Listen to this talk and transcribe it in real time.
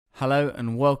Hello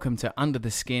and welcome to Under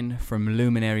the Skin from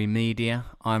Luminary Media.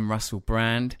 I'm Russell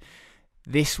Brand.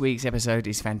 This week's episode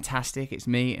is fantastic. It's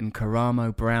me and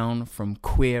Karamo Brown from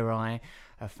Queer Eye,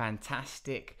 a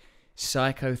fantastic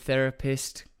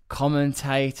psychotherapist,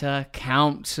 commentator,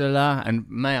 counsellor, and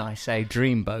may I say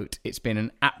dreamboat. It's been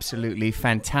an absolutely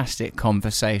fantastic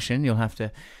conversation. You'll have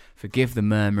to forgive the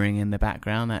murmuring in the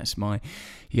background. That's my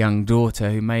young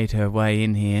daughter who made her way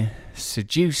in here,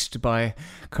 seduced by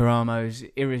Karamo's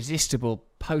irresistible,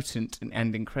 potent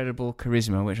and incredible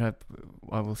charisma, which I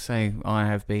will say I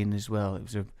have been as well. It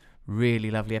was a really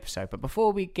lovely episode. But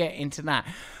before we get into that,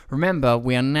 remember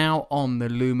we are now on the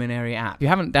Luminary app. If you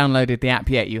haven't downloaded the app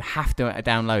yet, you have to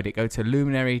download it. Go to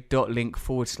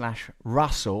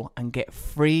luminary.link/Russell and get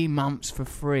 3 months for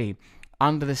free.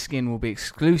 Under the Skin will be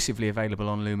exclusively available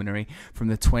on Luminary from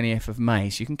the 20th of May,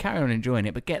 so you can carry on enjoying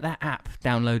it, but get that app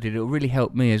downloaded. It'll really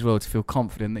help me as well to feel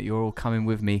confident that you're all coming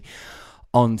with me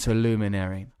onto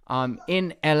Luminary. I'm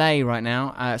in LA right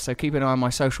now, so keep an eye on my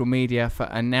social media for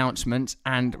announcements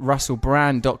and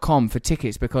russellbrand.com for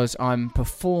tickets, because I'm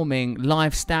performing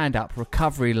live stand-up,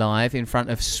 Recovery Live, in front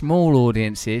of small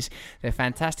audiences. They're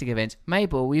fantastic events.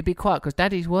 Mabel, will you be quiet, because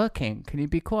Daddy's working. Can you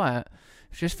be quiet?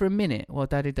 Just for a minute while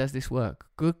Daddy does this work.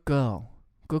 Good girl.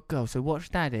 Good girl. So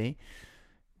watch Daddy.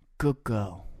 Good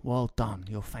girl. Well done.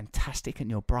 You're fantastic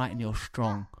and you're bright and you're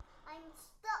strong.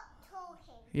 Stop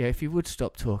talking. Yeah, if you would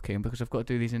stop talking, because I've got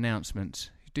to do these announcements.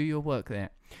 Do your work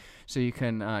there. So you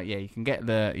can you can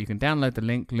download the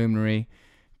link,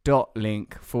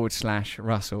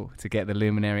 luminary.link/Russell, to get the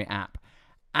Luminary app.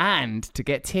 And to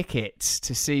get tickets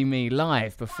to see me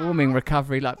live performing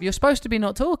Recovery Live. You're supposed to be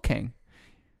not talking.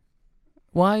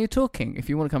 Why are you talking? If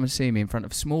you want to come and see me in front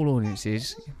of small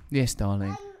audiences, yes, darling.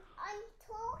 I'm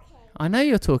talking. I know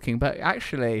you're talking, but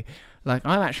actually, I'm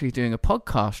actually doing a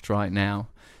podcast right now.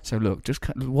 So look, just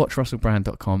watch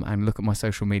russellbrand.com and look at my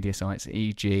social media sites,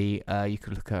 e.g. You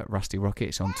could look at Rusty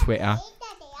Rockets on Twitter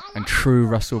and True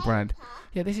Russell Brand.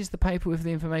 Yeah, this is the paper with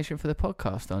the information for the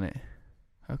podcast on it.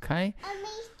 Okay?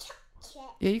 Touch it.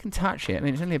 Yeah, you can touch it. I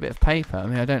mean, it's only a bit of paper. I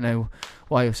mean, I don't know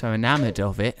why you're so enamoured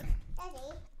of it.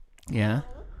 Yeah.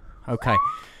 Okay.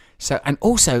 So, and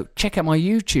also check out my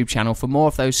YouTube channel for more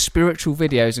of those spiritual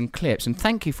videos and clips. And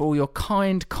thank you for all your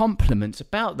kind compliments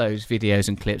about those videos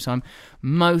and clips. I'm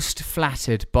most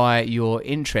flattered by your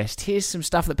interest. Here's some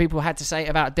stuff that people had to say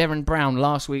about Darren Brown,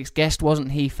 last week's guest.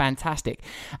 Wasn't he fantastic?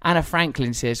 Anna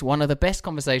Franklin says, one of the best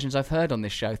conversations I've heard on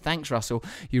this show. Thanks, Russell.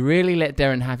 You really let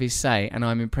Darren have his say, and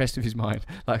I'm impressed with his mind.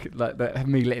 Like that,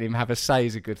 me letting him have a say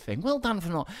is a good thing. Well done for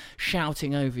not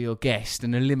shouting over your guest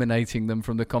and eliminating them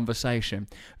from the conversation.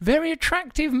 Very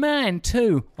attractive man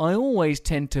too. I always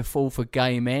tend to fall for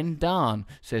gay men. Darn,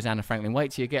 says Anna Franklin.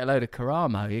 Wait till you get a load of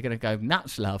Karamo. You're going to go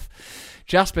nuts, love.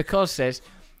 Just Because says,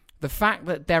 the fact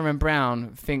that Darren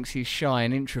Brown thinks he's shy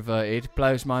and introverted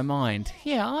blows my mind.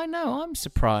 Yeah, I know. I'm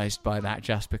surprised by that,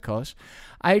 Just Because.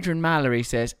 Adrian Mallory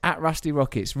says, at Rusty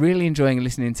Rockets, really enjoying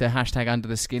listening to #Under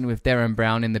the Skin with Darren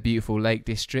Brown in the beautiful Lake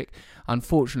District.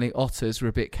 Unfortunately, otters were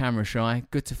a bit camera shy.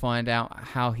 Good to find out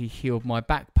how he healed my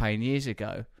back pain years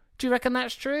ago. Do you reckon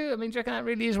that's true? I mean, do you reckon that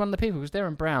really is one of the people? Because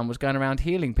Darren Brown was going around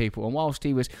healing people, and whilst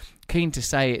he was keen to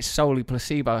say it's solely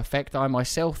placebo effect, I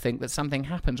myself think that something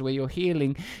happens where your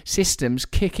healing systems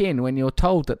kick in when you're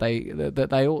told that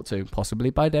they ought to,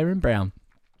 possibly by Darren Brown.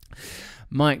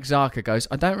 Mike Zarka goes,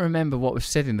 I don't remember what was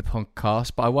said in the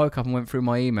podcast, but I woke up and went through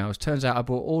my emails. Turns out I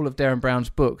bought all of Darren Brown's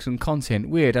books and content.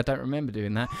 Weird, I don't remember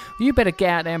doing that. You better get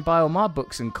out there and buy all my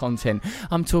books and content.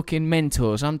 I'm talking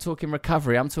mentors, I'm talking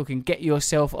recovery, I'm talking get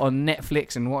yourself on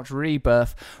Netflix and watch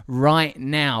Rebirth right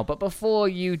now. But before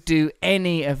you do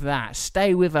any of that,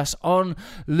 stay with us on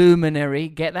Luminary.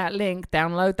 Get that link,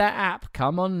 download that app,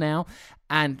 come on now,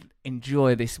 and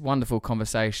enjoy this wonderful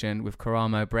conversation with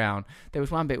Karamo Brown. There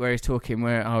was one bit where he's talking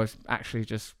where I was actually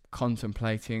just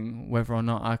contemplating whether or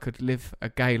not I could live a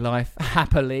gay life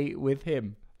happily with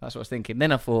him. That's what I was thinking.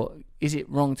 Then I thought, is it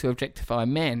wrong to objectify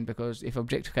men? Because if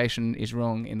objectification is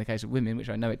wrong in the case of women, which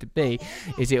I know it to be,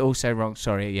 is it also wrong?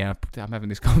 Sorry, yeah, I'm having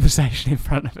this conversation in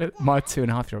front of my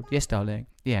 2.5-year-old. Yes, darling.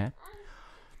 Yeah.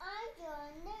 I'm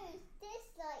gonna lose this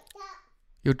like that.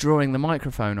 You're drawing the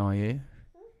microphone, are you?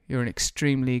 You're an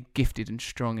extremely gifted and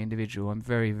strong individual. I'm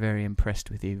very, very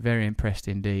impressed with you. Very impressed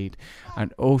indeed.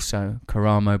 And also,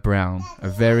 Karamo Brown, a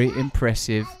very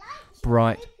impressive,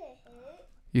 bright...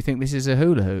 You think this is a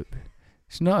hula hoop?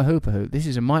 It's not a hoopa hoop. This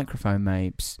is a microphone,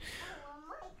 Mabes.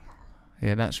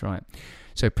 Yeah, that's right.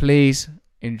 So please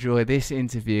enjoy this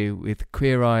interview with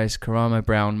Queer Eye's Karamo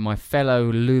Brown, my fellow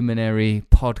Luminary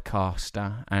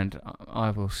podcaster, and I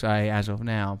will say, as of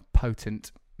now,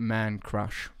 potent man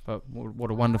crush. But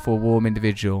what a wonderful, warm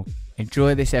individual.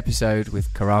 Enjoy this episode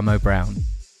with Karamo Brown.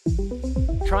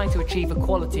 Trying to achieve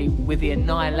equality with the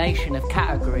annihilation of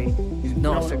category is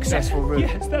not a successful route.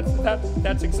 Yes,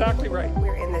 that's exactly right.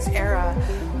 We're in this era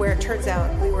where it turns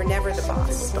out we were never the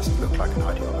boss. It doesn't look like an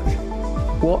ideology.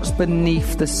 What's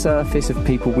beneath the surface of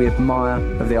people we admire,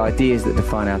 of the ideas that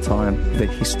define our time, the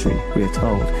history we are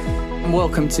told? And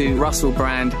welcome to Russell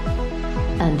Brand.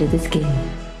 Under the Skin.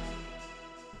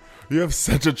 You have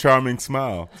such a charming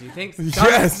smile. Do you think?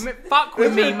 Yes. Don't fuck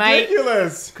with me, mate.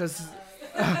 Ridiculous. Because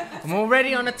I'm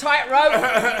already on a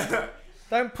tightrope.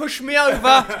 Don't push me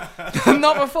over.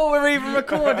 Not before we're even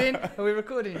recording. Are we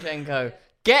recording, Jenko?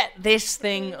 Get this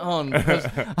thing on, because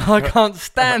I can't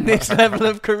stand this level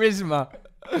of charisma.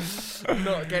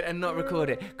 Not record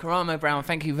it. Karamo Brown,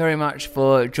 thank you very much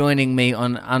for joining me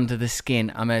on Under the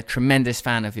Skin. I'm a tremendous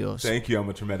fan of yours. Thank you. I'm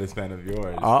a tremendous fan of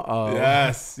yours. Uh-oh.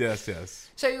 Yes.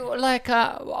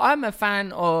 So, I'm a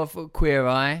fan of Queer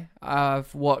Eye.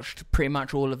 I've watched pretty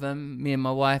much all of them. Me and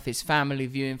my wife, it's family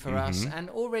viewing for us. And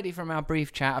already from our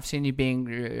brief chat, I've seen you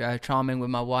being charming with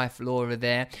my wife, Laura,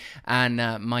 there, and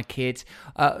my kids.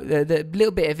 The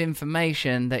little bit of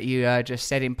information that you just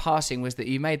said in passing was that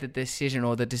you made the decision,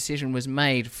 or the decision was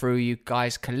made through you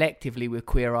guys collectively with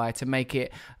Queer Eye, to make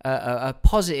it a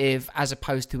positive as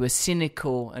opposed to a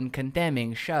cynical and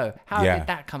condemning show. How did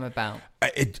that come about?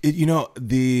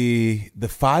 The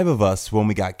five of us, when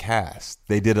we got cast,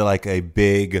 they did a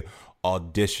big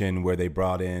audition where they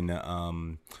brought in,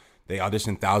 they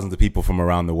auditioned thousands of people from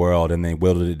around the world, and they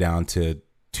whittled it down to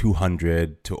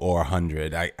 200 or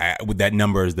 100. That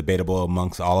number is debatable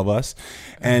amongst all of us.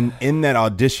 And in that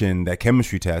audition, that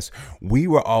chemistry test, we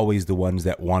were always the ones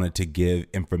that wanted to give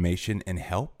information and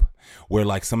help. Where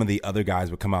some of the other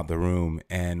guys would come out the room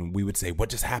and we would say, what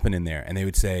just happened in there? And they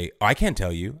would say, oh, I can't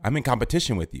tell you. I'm in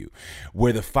competition with you.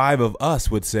 Where the five of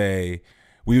us would say,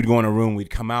 we would go in a room, we'd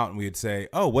come out and we would say,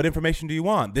 oh, what information do you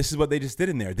want? This is what they just did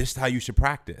in there. This is how you should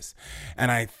practice. And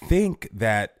I think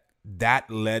that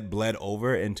bled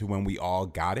over into when we all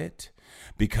got it,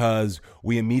 because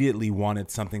we immediately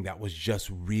wanted something that was just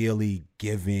really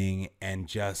giving and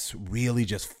just really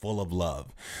just full of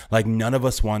love. None of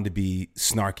us wanted to be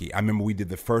snarky. I remember we did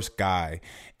the first guy,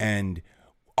 and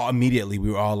immediately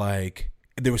we were all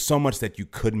there was so much that you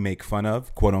could make fun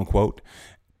of, quote unquote.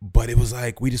 But it was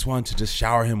we just wanted to just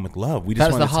shower him with love. That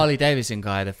was the Harley Davidson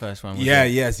guy, the first one.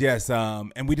 Yes.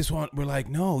 And we just we're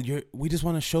no, we just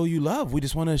want to show you love. We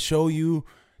just want to show you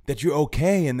that you're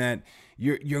okay and that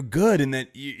you're good and that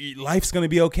life's going to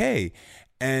be okay.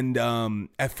 And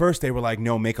at first they were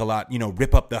no, make a lot,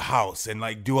 rip up the house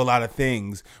and do a lot of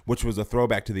things, which was a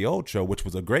throwback to the old show, which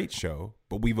was a great show,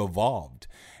 but we've evolved.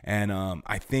 And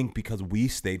I think because we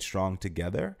stayed strong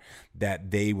together,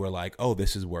 that they were oh,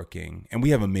 this is working. And we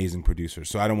have amazing producers,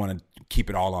 so I don't want to keep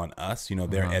it all on us.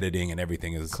 Their editing and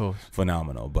everything is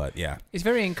phenomenal. But yeah. It's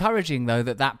very encouraging, though,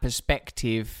 that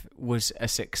perspective was a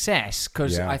success,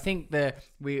 because I think that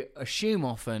we assume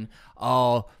often,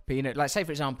 but say,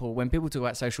 for example, when people talk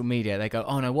about social media, they go,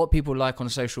 oh no, what people like on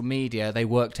social media, they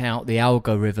worked out the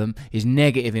algorithm is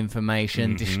negative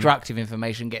information, destructive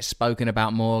information gets spoken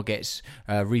about more, gets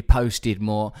reposted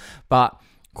more. But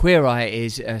Queer Eye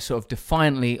is a sort of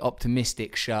defiantly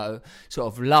optimistic show, sort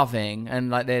of loving,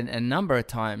 and then a number of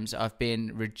times I've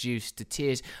been reduced to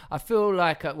tears. I feel all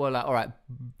right,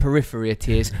 periphery of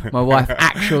tears. My wife,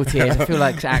 actual tears. I feel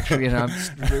actually, I'm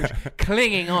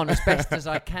clinging on as best as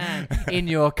I can in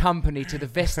your company to the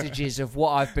vestiges of what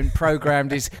I've been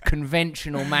programmed is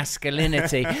conventional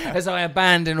masculinity, as I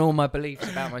abandon all my beliefs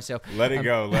about myself. Let it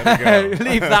go.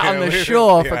 Leave that on the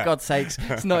shore, for God's sakes.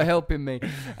 It's not helping me.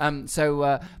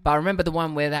 But I remember the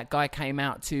one where that guy came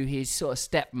out to his sort of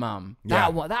stepmom.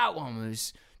 That one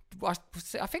was,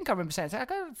 I think I remember saying, I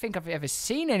don't think I've ever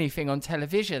seen anything on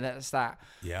television that's that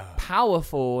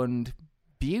powerful and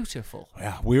beautiful.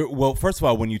 Yeah. Well, first of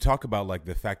all, when you talk about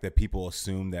the fact that people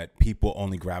assume that people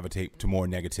only gravitate to more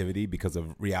negativity because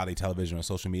of reality television or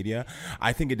social media,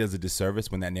 I think it does a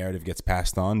disservice when that narrative gets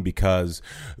passed on, because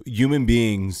human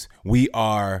beings, we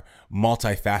are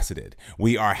multifaceted.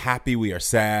 We are happy, we are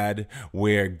sad,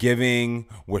 we're giving,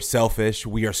 we're selfish,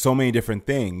 we are so many different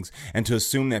things. And to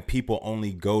assume that people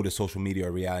only go to social media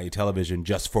or reality television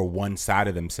just for one side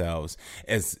of themselves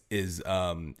is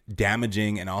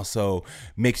damaging, and also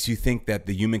makes you think that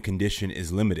the human condition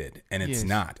is limited, and it's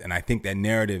not. And I think that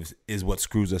narrative is what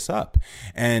screws us up.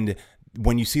 And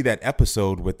when you see that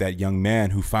episode with that young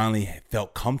man who finally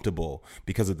felt comfortable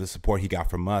because of the support he got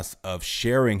from us of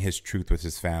sharing his truth with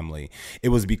his family, it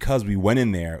was because we went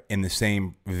in there in the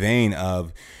same vein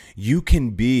of, you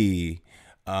can be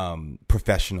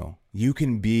professional, You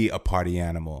can be a party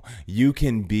animal. You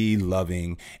can be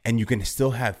loving, and you can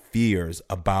still have fears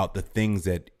about the things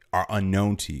that are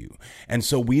unknown to you. And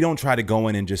so we don't try to go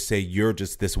in and just say you're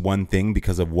just this one thing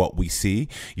because of what we see.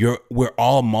 We're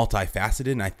all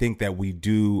multifaceted, and I think that we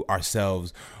do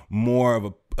ourselves more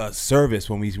of a service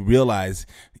when we realize,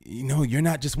 you're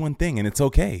not just one thing, and it's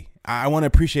okay. I want to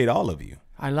appreciate all of you.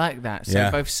 I like that. So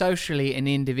both socially and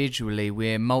individually,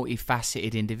 we're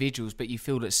multifaceted individuals, but you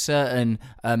feel that certain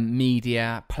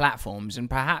media platforms, and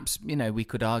perhaps, we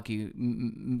could argue,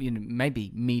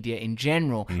 maybe media in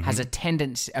general, has a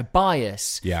tendency, a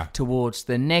bias towards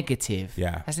the negative.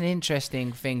 Yeah. That's an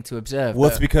interesting thing to observe. Well,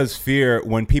 it's because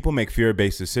when people make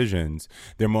fear-based decisions,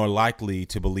 they're more likely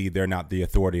to believe they're not the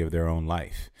authority of their own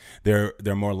life. They're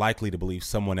more likely to believe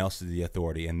someone else is the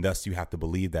authority, and thus you have to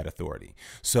believe that authority.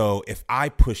 So if I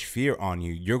push fear on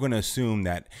you, you're going to assume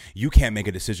that you can't make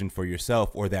a decision for yourself,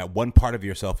 or that one part of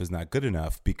yourself is not good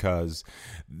enough because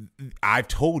I've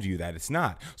told you that it's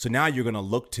not. So now you're going to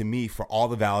look to me for all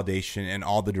the validation and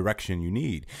all the direction you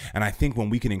need. And I think when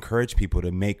we can encourage people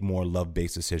to make more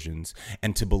love-based decisions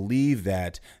and to believe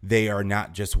that they are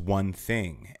not just one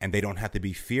thing and they don't have to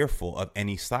be fearful of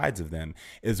any sides of them,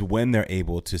 is when they're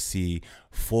able to see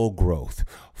full growth,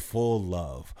 full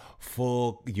love,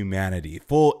 full humanity,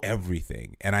 full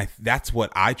everything. And that's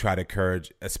what I try to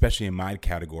encourage, especially in my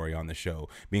category on the show,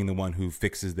 being the one who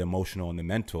fixes the emotional and the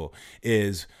mental,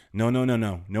 is no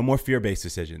more fear-based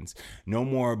decisions. No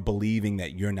more believing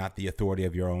that you're not the authority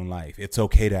of your own life. It's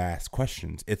okay to ask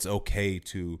questions. It's okay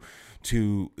to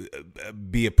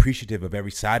be appreciative of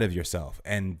every side of yourself.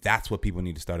 And that's what people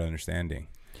need to start understanding.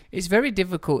 It's very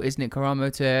difficult, isn't it,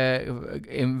 Karamo, to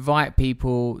invite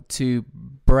people to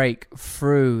break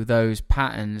through those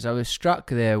patterns. I was struck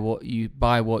there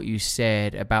by what you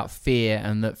said about fear,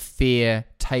 and that fear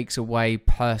takes away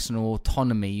personal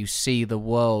autonomy. You see the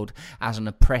world as an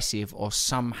oppressive or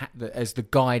as the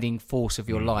guiding force of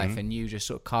your life, and you just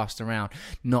sort of cast around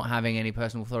not having any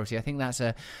personal authority. I think that's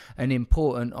an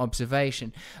important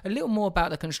observation. A little more about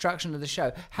the construction of the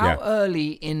show. How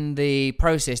early in the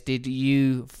process did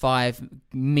you five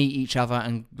meet each other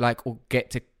and or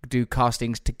get to do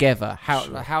castings together?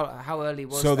 How early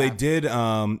was that? So they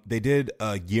did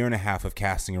a year and a half of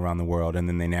casting around the world, and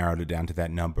then they narrowed it down to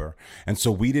that number. And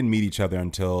so we didn't meet each other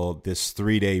until this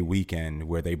 3-day weekend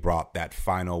where they brought that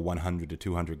final 100 to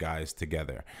 200 guys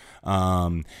together.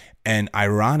 And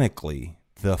ironically,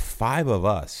 the 5 of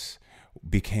us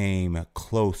became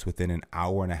close within an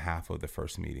hour and a half of the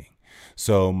first meeting.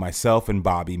 So myself and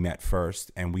Bobby met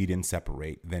first, and we didn't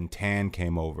separate. Then Tan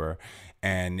came over,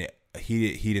 and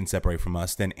he didn't separate from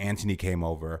us. Then Anthony came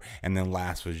over, and then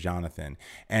last was Jonathan.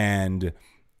 And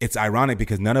it's ironic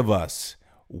because none of us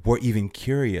were even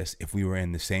curious if we were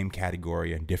in the same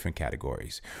category or in different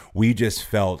categories. We just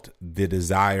felt the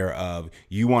desire of,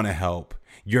 you want to help,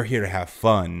 you're here to have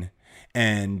fun.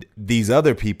 And these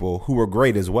other people who were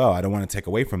great as well, I don't want to take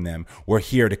away from them, were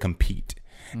here to compete.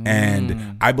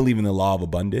 And I believe in the law of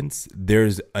abundance.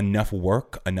 There's enough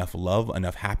work, enough love,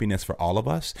 enough happiness for all of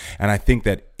us. And I think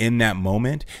that in that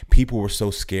moment, people were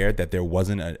so scared that there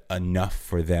wasn't enough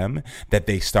for them that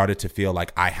they started to feel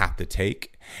like I have to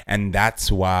take. And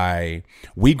that's why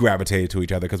we gravitated to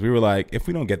each other, because we were like, if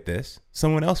we don't get this,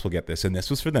 someone else will get this. And this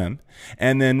was for them.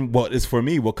 And then what is for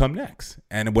me will come next.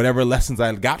 And whatever lessons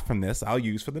I got from this, I'll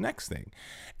use for the next thing.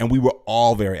 And we were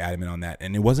all very adamant on that.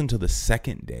 And it wasn't until the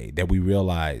second day that we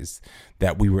realized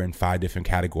that we were in 5 different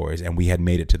categories and we had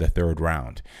made it to the 3rd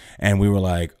round. And we were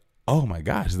like, oh my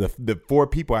gosh, the 4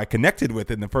 people I connected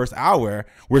with in the first hour,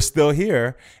 we're still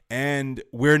here and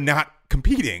we're not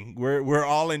competing. We're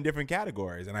all in different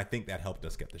categories. And I think that helped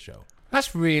us get the show.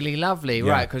 That's really lovely,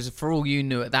 right? Because for all you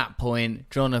knew at that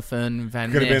point, Jonathan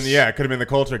Van could have Ness... been, could have been the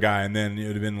culture guy. And then it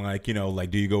would have been like,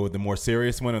 do you go with the more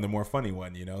serious one or the more funny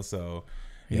one, So...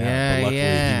 Yeah, but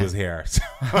luckily he was here, so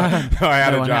I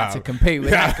had a job. Had to compete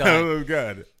with that guy. It was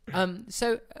good.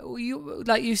 So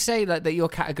you say that your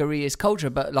category is culture,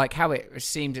 but how it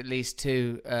seems, at least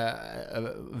to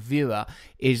a viewer,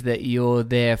 is that you're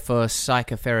there for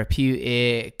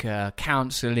psychotherapeutic,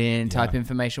 counselling type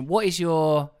information. What is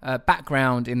your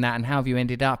background in that, and how have you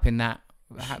ended up in that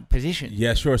position?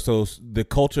 Yeah, sure. So the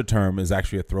culture term is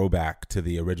actually a throwback to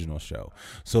the original show.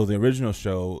 So the original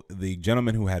show, the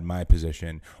gentleman who had my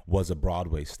position was a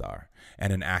Broadway star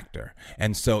and an actor.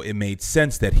 And so it made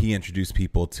sense that he introduced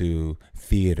people to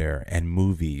theater and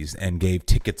movies and gave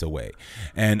tickets away.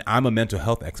 And I'm a mental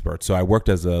health expert. So I worked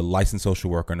as a licensed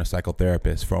social worker and a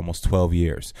psychotherapist for almost 12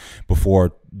 years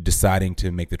before deciding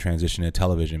to make the transition to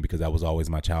television, because that was always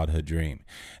my childhood dream.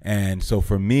 And so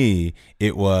for me,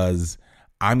 it was,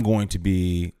 I'm going to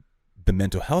be the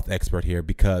mental health expert here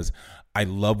because I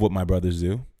love what my brothers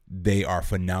do. They are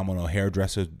phenomenal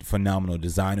hairdressers, phenomenal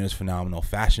designers, phenomenal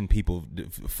fashion people,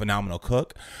 phenomenal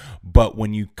cook. But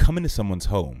when you come into someone's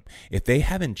home, if they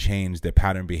haven't changed their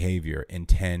pattern behavior in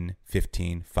 10,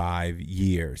 15, 5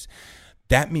 years,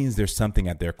 that means there's something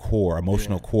at their core,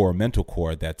 emotional core, mental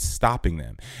core that's stopping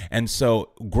them. And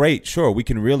so, great, sure, we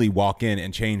can really walk in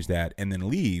and change that and then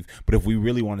leave. But if we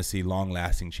really want to see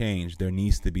long-lasting change, there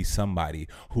needs to be somebody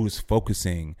who's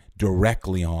focusing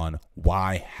directly on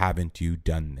why haven't you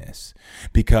done this?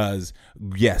 Because,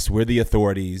 yes, we're the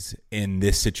authorities in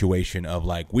this situation of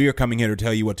like, we are coming here to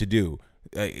tell you what to do.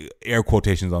 Air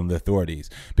quotations on the authorities,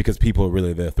 because people are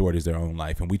really the authorities of their own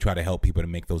life, and we try to help people to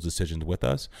make those decisions with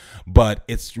us. But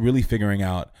it's really figuring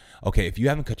out, okay, if you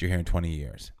haven't cut your hair in 20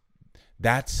 years,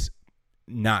 that's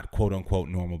not quote unquote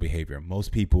normal behavior.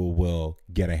 Most people will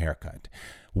get a haircut.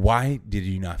 Why did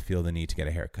you not feel the need to get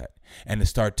a haircut? And to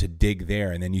start to dig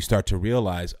there, and then you start to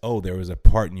realize, oh, there was a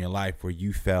part in your life where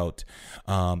you felt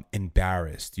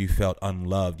embarrassed, you felt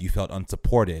unloved, you felt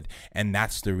unsupported, and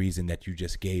that's the reason that you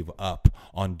just gave up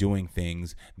on doing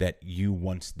things that you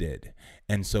once did.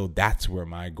 And so that's where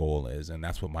my goal is, and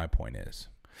that's what my point is.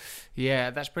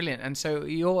 Yeah, that's brilliant. And so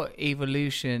your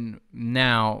evolution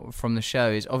now from the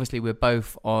show is obviously we're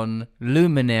both on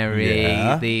Luminary,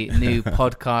 the new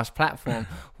podcast platform.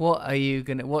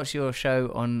 What's your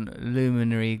show on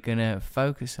Luminary gonna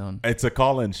focus on? It's a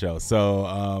call-in show.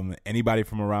 So anybody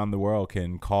from around the world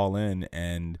can call in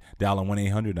and dial a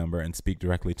 1-800 number and speak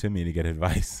directly to me to get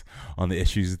advice on the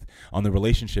issues, on the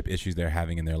relationship issues they're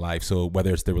having in their life. So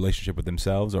whether it's the relationship with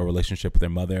themselves or a relationship with their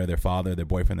mother, their father, their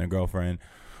boyfriend, their girlfriend,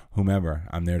 whomever,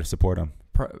 I'm there to support them.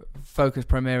 Focus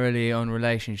primarily on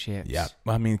relationships. Yeah,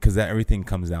 I mean, because everything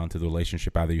comes down to the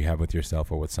relationship either you have with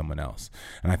yourself or with someone else.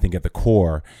 And I think at the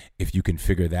core, if you can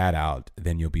figure that out,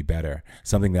 then you'll be better.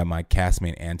 Something that my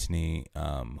castmate Anthony,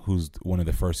 who's one of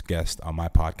the first guests on my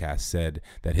podcast, said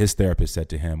that his therapist said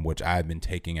to him, which I've been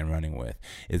taking and running with,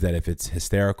 is that if it's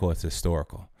hysterical, it's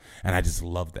historical. And I just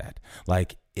love that.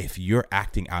 Like, if you're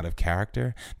acting out of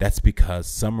character, that's because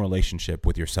some relationship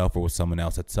with yourself or with someone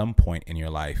else at some point in your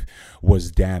life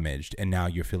was damaged, and now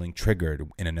you're feeling triggered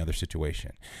in another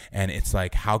situation. And it's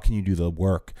like, how can you do the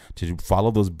work to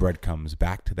follow those breadcrumbs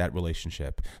back to that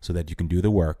relationship so that you can do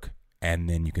the work and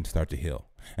then you can start to heal?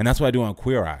 And that's what I do on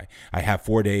Queer Eye. I have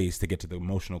 4 days to get to the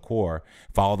emotional core,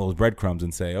 follow those breadcrumbs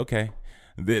and say, okay,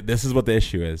 this is what the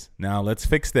issue is. Now let's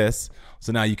fix this.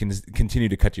 So now you can continue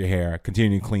to cut your hair,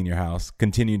 continue to clean your house,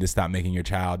 continue to stop making your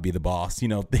child be the boss,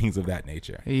 things of that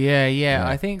nature. Yeah.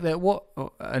 I think that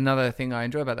another thing I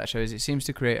enjoy about that show is it seems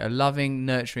to create a loving,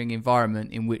 nurturing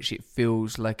environment in which it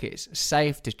feels like it's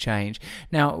safe to change.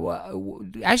 Now,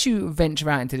 as you venture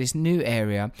out into this new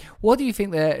area, what do you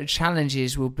think the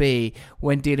challenges will be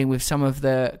when dealing with some of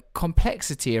the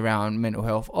complexity around mental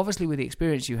health? Obviously, with the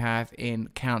experience you have in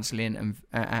counseling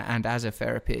and as a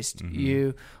therapist,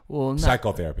 you will know.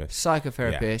 Psychotherapist.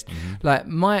 Yeah. Mm-hmm. Like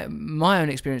my own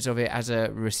experience of it as a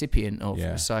recipient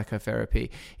of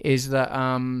psychotherapy is that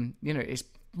it's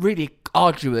really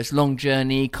arduous, long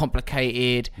journey,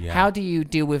 complicated. Yeah. How do you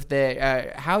deal with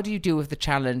the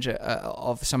challenge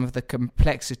of some of the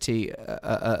complexity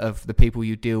of the people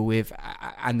you deal with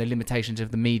and the limitations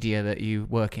of the media that you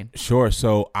work in? Sure.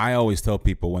 So I always tell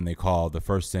people when they call, the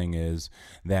first thing is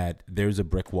that there's a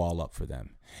brick wall up for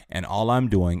them. And all I'm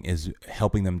doing is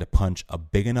helping them to punch a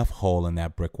big enough hole in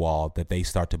that brick wall that they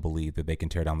start to believe that they can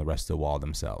tear down the rest of the wall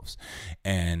themselves.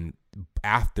 And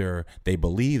after they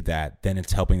believe that, then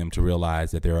it's helping them to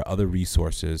realize that there are other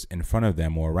resources in front of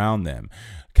them or around them,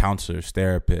 counselors,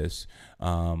 therapists,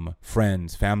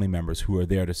 friends, family members who are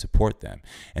there to support them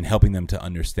and helping them to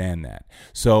understand that.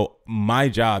 So my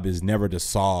job is never to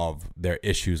solve their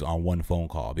issues on one phone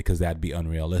call, because that'd be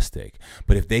unrealistic.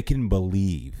 But if they can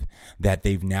believe that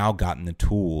they've now gotten the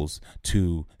tools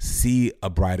to see a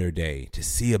brighter day, to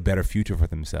see a better future for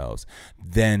themselves,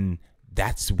 then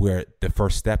that's where the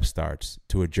first step starts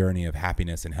to a journey of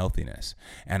happiness and healthiness.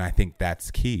 And I think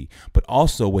that's key. But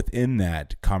also within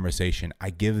that conversation, I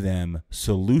give them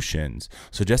solutions.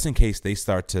 So just in case they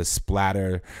start to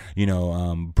splatter,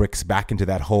 bricks back into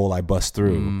that hole I bust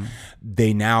through,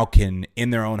 they now can, in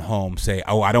their own home, say,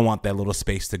 oh, I don't want that little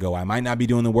space to go. I might not be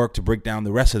doing the work to break down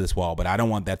the rest of this wall, but I don't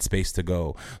want that space to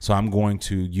go. So I'm going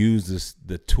to use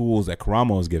the tools that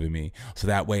Karamo has given me, so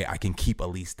that way I can keep at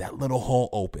least that little hole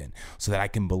open, so that I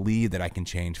can believe that I can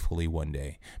change fully one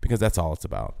day, because that's all it's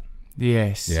about.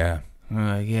 Yes. Yeah.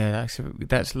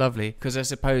 That's lovely, because I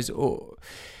suppose,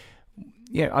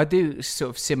 I do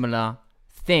sort of similar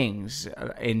things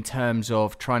in terms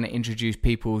of trying to introduce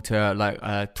people to like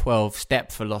a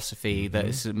 12-step philosophy that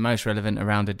is most relevant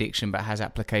around addiction, but has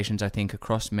applications, I think,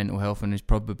 across mental health, and is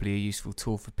probably a useful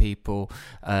tool for people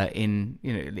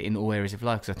in all areas of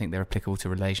life, because I think they're applicable to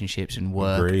relationships and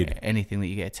work. Agreed. Anything that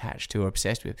you get attached to or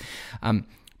obsessed with.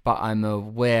 But I'm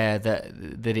aware that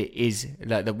it is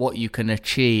like that what you can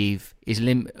achieve is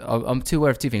I'm too aware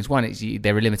of two things. One,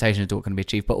 there are limitations to what can be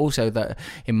achieved, but also that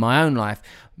in my own life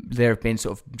there have been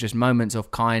sort of just moments of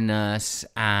kindness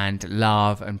and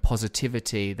love and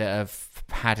positivity that have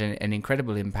had an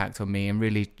incredible impact on me and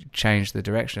really changed the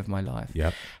direction of my life.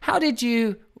 Yep. How did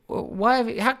you?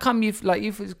 How come you've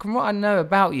from what I know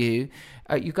about you,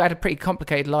 you've got a pretty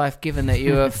complicated life, given that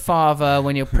you're a father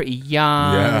when you're pretty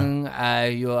young. Yeah.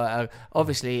 You're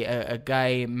obviously a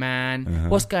gay man. Uh-huh.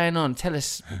 What's going on? Tell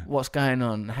us what's going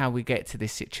on, how we get to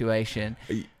this situation.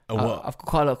 Well, I've got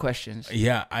quite a lot of questions.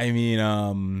 Yeah, I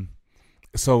mean,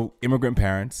 so immigrant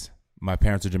parents. My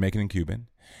parents are Jamaican and Cuban.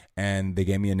 And they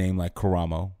gave me a name like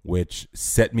Karamo, which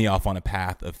set me off on a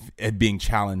path of being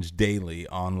challenged daily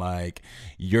on like,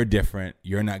 you're different,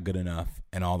 you're not good enough,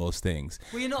 and all those things.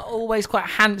 Well, you're not always quite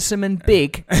handsome and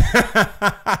big.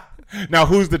 Now,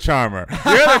 who's the charmer?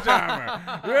 You're the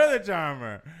charmer. You're the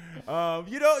charmer.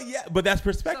 But that's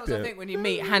perspective. Sometimes I think when you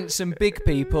meet handsome big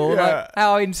people, like,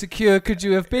 how insecure could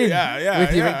you have been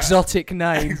with your exotic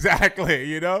name? Exactly.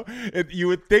 You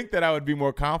would think that I would be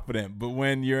more confident, but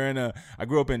when you're I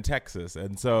grew up in Texas,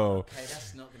 and so. Okay,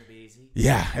 that's not going to be easy.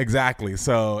 Yeah, exactly.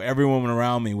 So every woman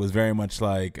around me was very much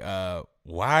like,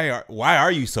 why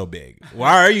are you so big?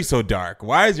 Why are you so dark?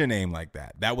 Why is your name like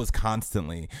that? That was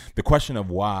constantly the question of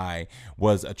why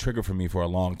was a trigger for me for a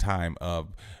long time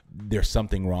of there's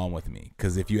something wrong with me.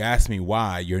 Because if you ask me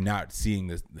why, you're not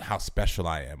seeing how special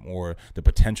I am or the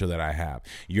potential that I have.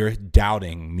 You're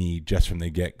doubting me just from the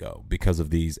get-go because of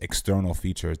these external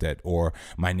features or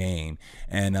my name.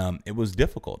 And it was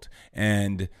difficult.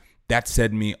 And that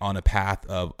set me on a path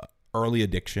of early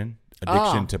addiction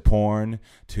to porn,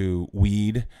 to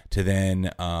weed, to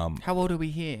then... how old are we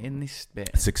here in this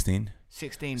bit? 16.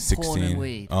 16, porn and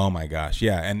weed. Oh my gosh,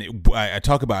 yeah. And I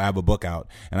talk about, I have a book out,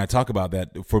 and I talk about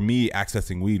that. For me,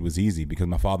 accessing weed was easy because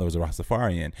my father was a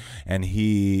Rastafarian, and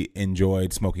he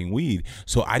enjoyed smoking weed.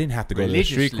 So I didn't have to go to the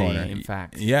street corner. In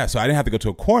fact. Yeah, so I didn't have to go to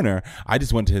a corner. I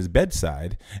just went to his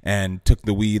bedside and took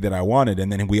the weed that I wanted. And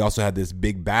then we also had this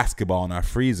big basketball in our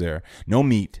freezer. No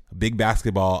meat, a big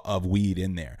basketball of weed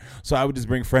in there. So I would just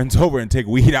bring friends over and take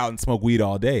weed out and smoke weed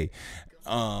all day.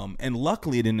 And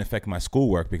luckily it didn't affect my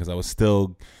schoolwork because I was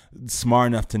still smart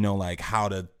enough to know like how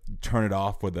to turn it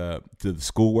off for the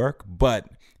schoolwork, but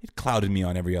it clouded me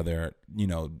on every other,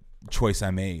 choice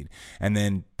I made. And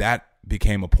then that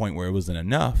became a point where it wasn't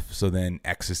enough. So then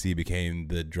ecstasy became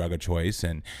the drug of choice.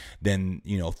 And then,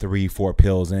 3-4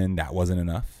 pills in, that wasn't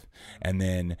enough. And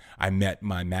then I met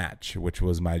my match, which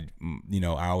was my,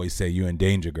 I always say you in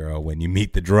danger, girl, when you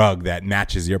meet the drug that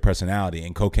matches your personality.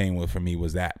 And cocaine for me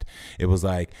was that. It was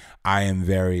like, I am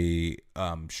very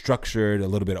structured, a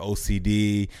little bit of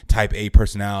OCD, type A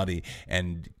personality.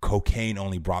 And cocaine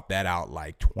only brought that out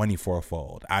like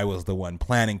 24-fold. I was the one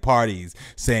planning parties,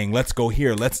 saying, let's go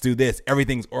here, let's do this.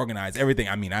 Everything's organized, everything.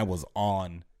 I mean, I was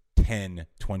on 10,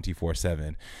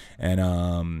 24/7.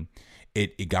 And,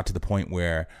 It got to the point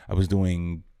where I was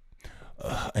doing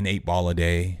an 8-ball a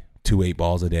day, 2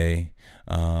 8-balls a day,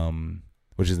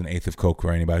 which is an eighth of coke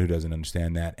for anybody who doesn't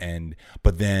understand that.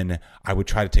 But then I would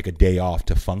try to take a day off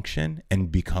to function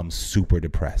and become super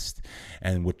depressed,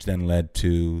 and which then led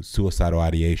to suicidal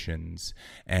ideations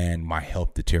and my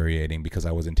health deteriorating because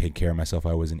I wasn't taking care of myself.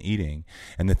 I wasn't eating.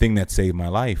 And the thing that saved my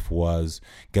life was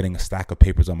getting a stack of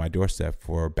papers on my doorstep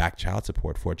for back child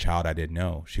support for a child I didn't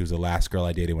know. She was the last girl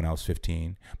I dated when I was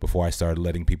 15 before I started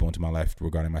letting people into my life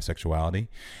regarding my sexuality.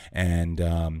 And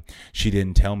she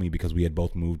didn't tell me because we had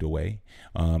both moved away.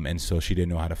 And so she didn't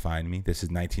know how to find me. This is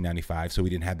 1995, so we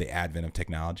didn't have the advent of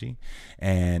technology.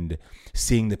 And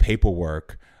seeing the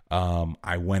paperwork,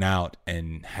 I went out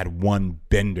and had one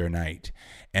bender night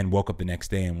and woke up the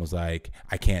next day and was like,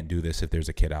 I can't do this if there's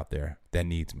a kid out there that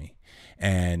needs me.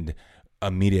 And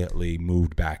immediately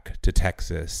moved back to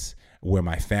Texas, where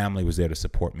my family was there to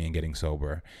support me in getting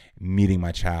sober. Meeting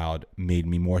my child made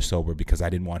me more sober because I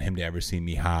didn't want him to ever see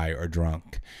me high or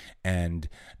drunk. And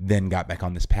then got back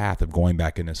on this path of going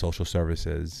back into social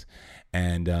services.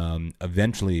 And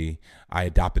eventually I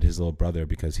adopted his little brother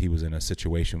because he was in a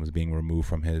situation, was being removed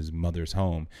from his mother's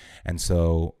home. And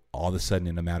so all of a sudden,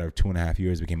 in a matter of 2.5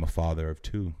 years, became a father of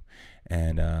 2.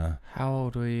 And how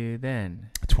old were you then?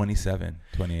 27,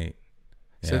 28.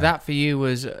 So that for you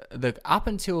was up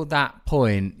until that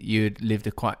point, you'd lived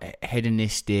a quite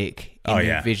hedonistic,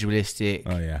 individualistic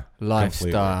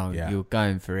lifestyle. Completely. Yeah. You were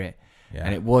going for it. Yeah.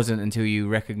 And it wasn't until you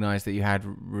recognized that you had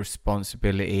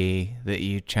responsibility that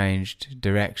you changed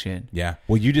direction. Yeah.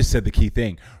 Well, you just said the key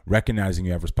thing, recognizing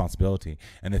you have responsibility.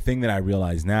 And the thing that I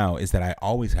realize now is that I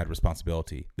always had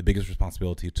responsibility. The biggest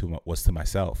responsibility was to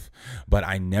myself. But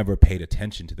I never paid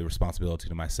attention to the responsibility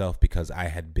to myself because I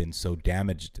had been so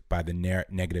damaged by the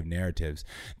negative narratives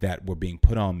that were being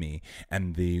put on me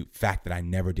and the fact that I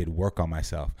never did work on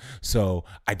myself. So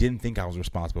I didn't think I was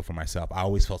responsible for myself. I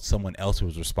always felt someone else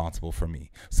was responsible for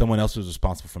me. Someone else was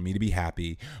responsible for me to be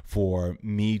happy, for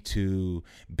me to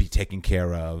be taken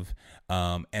care of.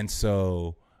 And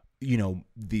so,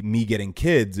 me getting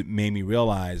kids made me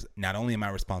realize not only am I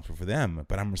responsible for them,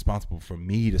 but I'm responsible for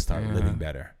me to start living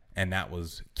better. And that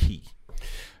was key.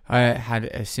 I had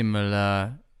a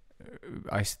similar,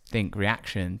 I think,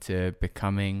 reaction to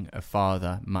becoming a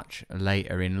father much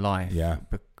later in life. Yeah.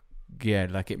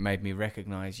 Like it made me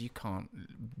recognize you can't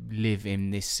live in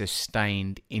this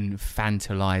sustained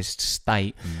infantilized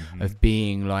state of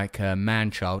being like a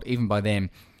man-child. Even by then,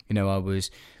 I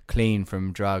was clean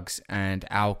from drugs and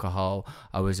alcohol.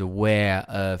 I was aware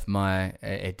of my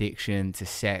addiction to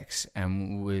sex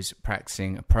and was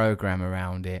practicing a program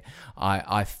around it.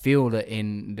 I feel that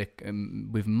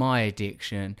with my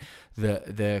addiction,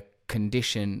 the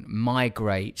condition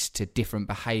migrates to different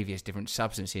behaviors, different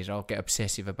substances. I'll get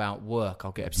obsessive about work.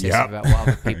 I'll get obsessive about what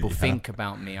other people think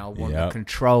about me. I'll want to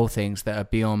control things that are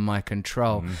beyond my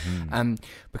control.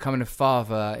 Becoming a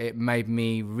father, it made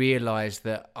me realize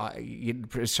that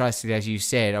precisely as you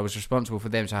said, I was responsible for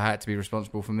them, so I had to be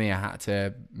responsible for me. I had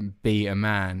to be a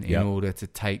man in order to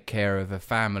take care of a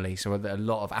family. So a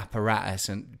lot of apparatus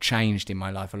changed in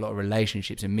my life. A lot of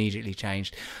relationships immediately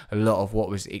changed. A lot of what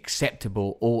was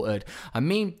acceptable altered. I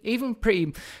mean, even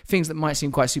pretty things that might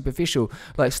seem quite superficial,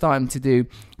 like starting to do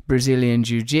Brazilian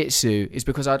Jiu-Jitsu, is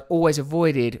because I'd always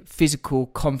avoided physical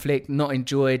conflict, not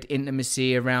enjoyed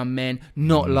intimacy around men,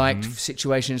 not liked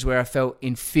situations where I felt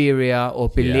inferior or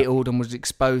belittled and was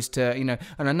exposed to, and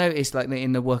I noticed like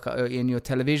in the work, in your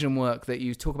television work, that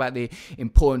you talk about the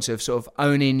importance of sort of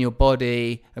owning your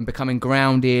body and becoming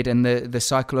grounded and the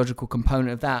psychological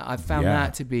component of that. I found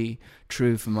that to be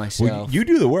true for myself. Well, you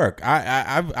do the work.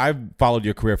 I've followed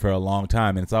your career for a long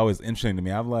time, and it's always interesting to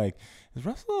me. I'm like, is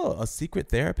Russell a secret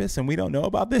therapist and we don't know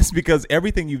about this? Because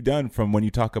everything you've done, from when you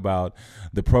talk about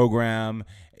the program,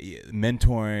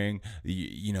 mentoring,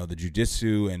 the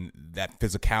jiu-jitsu and that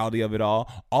physicality of it all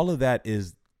of that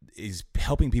is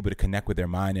helping people to connect with their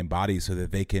mind and body so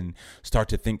that they can start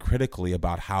to think critically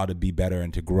about how to be better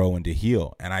and to grow and to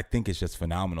heal. And I think it's just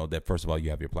phenomenal that, first of all, you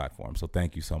have your platform. So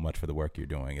thank you so much for the work you're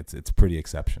doing. It's pretty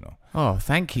exceptional. Oh,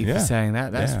 thank you for saying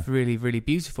that. That's really, really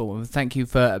beautiful. And thank you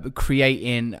for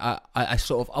creating a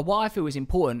sort of what I feel is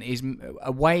important is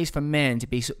ways for men to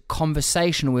be sort of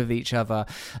conversational with each other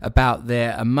about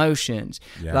their emotions.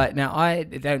 Yeah. Like now, I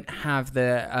don't have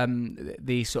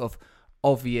the sort of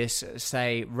obvious,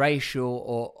 say, racial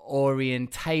or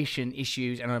orientation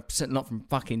issues, and I'm not from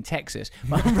fucking Texas.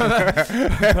 But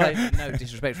no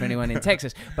disrespect for anyone in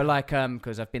Texas, but like,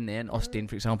 because I've been there in Austin,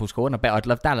 for example, school, and I bet I'd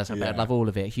love Dallas. I bet I'd love all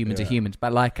of it. Humans are humans,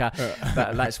 but like, but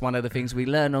that's one of the things we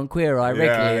learn on Queer Eye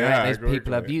regularly. Right? Those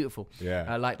people are beautiful. Yeah,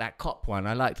 I like that cop one.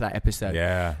 I liked that episode.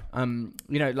 Yeah.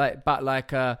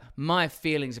 My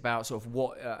feelings about sort of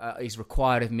what is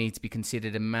required of me to be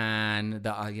considered a man,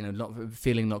 that I, not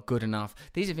feeling not good enough.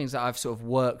 These are things that I've sort of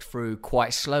worked through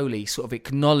quite slowly, sort of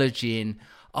acknowledging,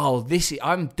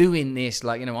 I'm doing this,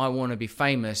 like, I want to be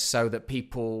famous, so that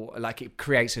people, like, it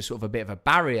creates a sort of a bit of a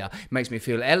barrier. It makes me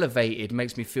feel elevated,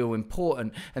 makes me feel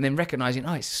important, and then recognizing,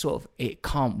 it's sort of, it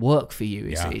can't work for you.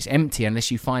 It's empty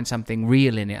unless you find something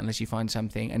real in it, unless you find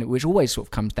something, and which always sort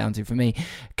of comes down to, for me,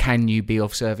 can you be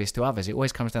of service to others? It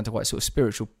always comes down to what sort of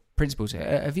spiritual principles.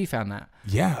 Have you found that?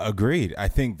 Yeah, agreed. I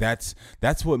think that's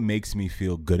what makes me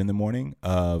feel good in the morning,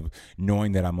 of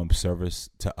knowing that I'm of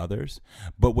service to others.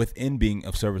 But within being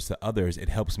of service to others, it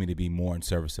helps me to be more in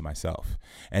service to myself,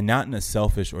 and not in a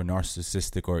selfish or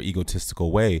narcissistic or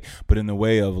egotistical way, but in the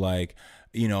way of like,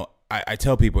 I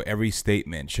tell people every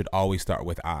statement should always start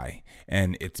with I.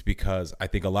 And it's because I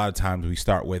think a lot of times we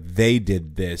start with they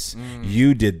did this,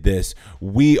 you did this,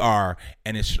 we are,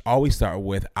 and it should always start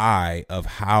with I, of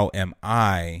how am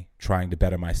I trying to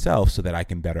better myself so that I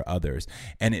can better others.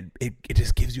 And it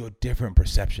just gives you a different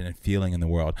perception and feeling in the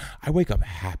world. I wake up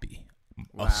happy.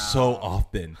 Wow. So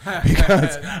often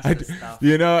because and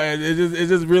it's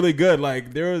just really good.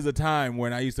 Like, there was a time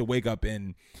when I used to wake up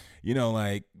and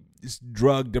like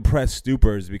drug depressed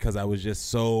stupors because I was just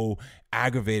so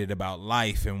aggravated about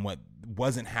life and what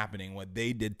wasn't happening, what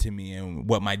they did to me and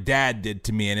what my dad did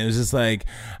to me. And it was just like,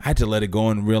 I had to let it go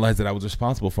and realize that I was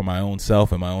responsible for my own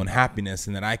self and my own happiness,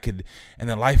 and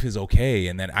that life is okay,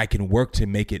 and that I can work to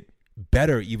make it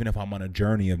better even if I'm on a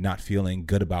journey of not feeling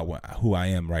good about who I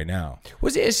am right now.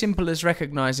 Was it as simple as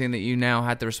recognizing that you now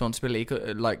had the responsibility,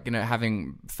 like, you know,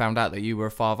 having found out that you were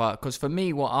a father? Because for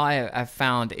me, what I have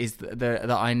found is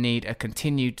that I need a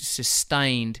continued,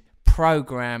 sustained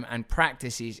program and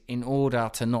practices in order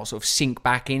to not sort of sink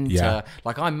back into,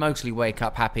 like, I mostly wake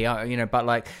up happy, but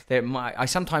like I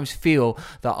sometimes feel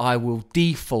that I will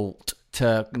default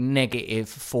to negative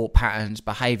thought patterns,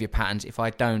 behavior patterns, if I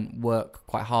don't work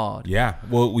quite hard. Yeah.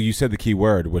 Well, you said the key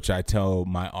word, which I tell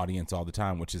my audience all the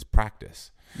time, which is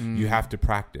practice. You have to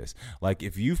practice. Like,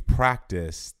 if you've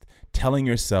practiced telling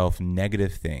yourself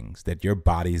negative things, that your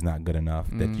body's not good enough,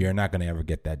 that you're not going to ever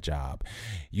get that job.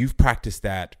 You've practiced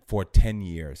that for 10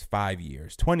 years, 5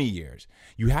 years, 20 years.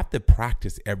 You have to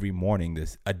practice every morning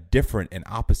a different and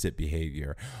opposite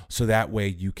behavior, so that way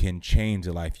you can change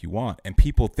the life you want. And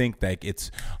people think like it's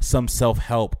some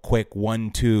self-help, quick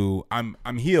 1, 2,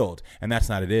 I'm healed. And that's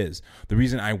not it is. The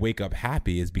reason I wake up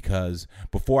happy is because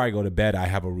before I go to bed, I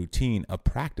have a routine of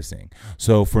practicing.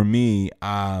 So for me,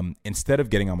 instead of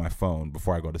getting on my phone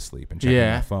before I go to sleep and checking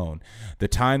my phone, the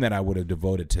time that I would have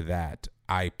devoted to that,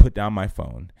 I put down my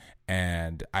phone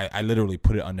and I literally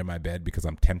put it under my bed because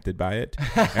I'm tempted by it.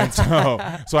 And so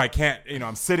I can't,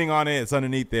 I'm sitting on it, it's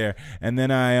underneath there. And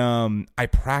then I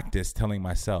practice telling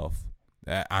myself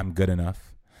that I'm good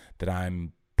enough, that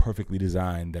I'm perfectly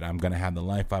designed, that I'm going to have the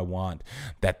life I want,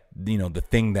 that, the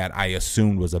thing that I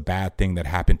assumed was a bad thing that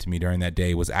happened to me during that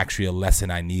day was actually a lesson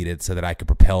I needed so that I could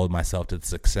propel myself to the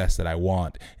success that I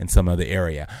want in some other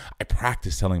area. I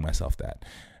practice telling myself that.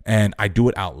 And I do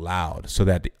it out loud so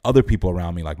that the other people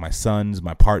around me, like my sons,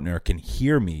 my partner, can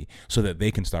hear me so that they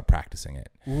can start practicing it.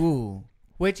 Ooh.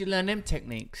 Where'd you learn them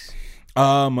techniques?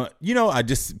 I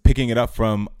just picking it up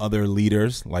from other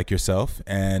leaders like yourself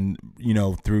and,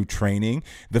 through training.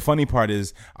 The funny part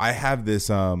is I have this,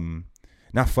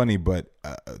 not funny, but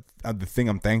the thing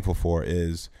I'm thankful for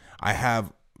is I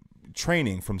have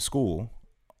training from school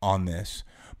on this,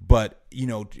 but,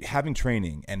 having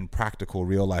training and practical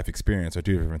real life experience are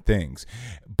two different things.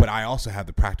 But I also have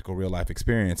the practical real life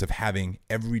experience of having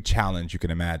every challenge you can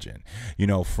imagine,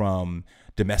 from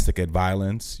domestic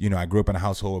violence. I grew up in a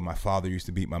household where my father used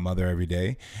to beat my mother every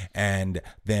day. And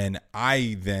then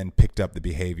I picked up the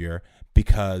behavior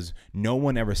because no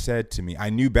one ever said to me, I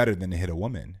knew better than to hit a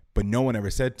woman, but no one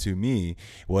ever said to me,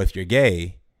 well, if you're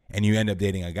gay and you end up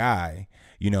dating a guy,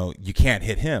 you can't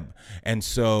hit him. And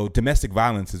so domestic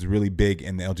violence is really big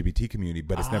in the LGBT community,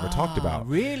 but it's never talked about.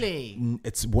 Really?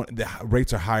 The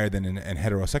rates are higher than in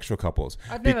heterosexual couples.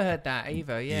 I've never heard that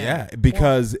either. Yeah,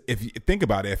 because if you think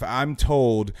about it, if I'm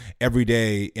told every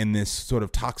day in this sort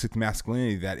of toxic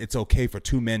masculinity that it's okay for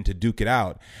two men to duke it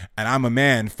out, and I'm a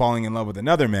man falling in love with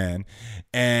another man,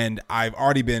 and I've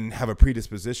already have a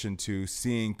predisposition to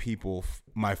seeing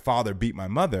my father beat my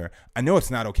mother, I know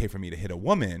it's not okay for me to hit a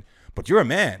woman. But you're a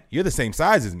man. You're the same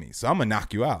size as me. So I'm going to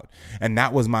knock you out. And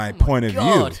that was my point of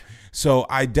view. So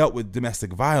I dealt with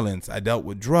domestic violence. I dealt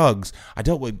with drugs. I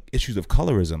dealt with issues of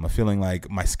colorism, of feeling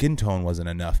like my skin tone wasn't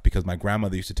enough because my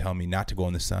grandmother used to tell me not to go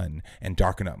in the sun and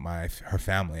darken up her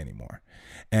family anymore.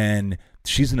 And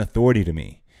she's an authority to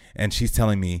me. And she's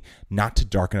telling me not to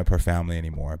darken up her family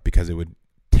anymore because it would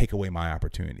take away my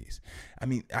opportunities. I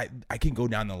mean, I can go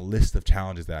down the list of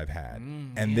challenges that I've had.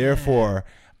 Therefore,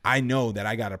 I know that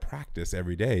I got to practice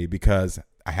every day because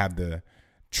I have the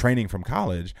training from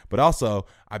college, but also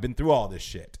I've been through all this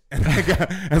shit.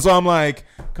 And so I'm like,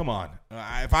 come on,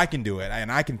 if I can do it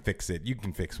and I can fix it, you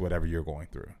can fix whatever you're going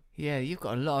through. Yeah, you've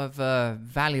got a lot of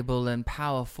valuable and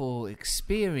powerful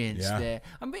experience there.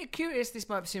 I'm a bit curious. This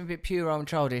might seem a bit puerile and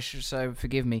childish, so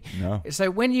forgive me. No. So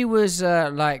when you was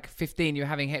 15, you were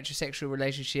having heterosexual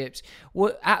relationships.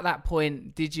 At that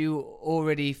point, did you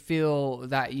already feel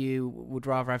that you would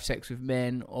rather have sex with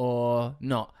men or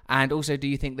not? And also, do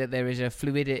you think that there is a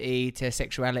fluidity to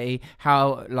sexuality?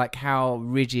 How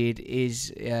rigid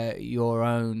is your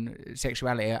own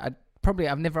sexuality?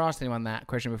 I've never asked anyone that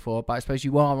question before, but I suppose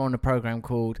you are on a program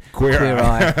called Queer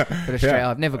Eye for the Straight Eye.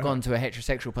 I've never gone to a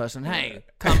heterosexual person. Hey,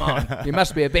 come on, you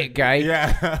must be a bit gay.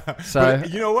 Yeah. So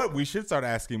but you know what? We should start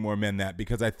asking more men that,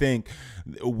 because I think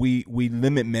we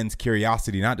limit men's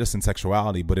curiosity, not just in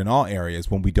sexuality, but in all areas,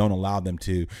 when we don't allow them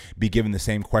to be given the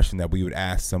same question that we would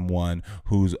ask someone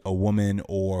who's a woman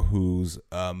or whose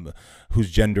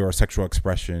gender or sexual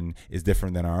expression is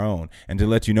different than our own. And to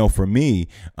let you know, for me,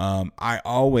 I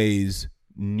always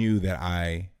knew that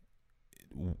I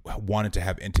wanted to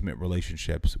have intimate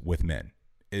relationships with men.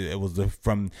 It was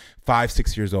from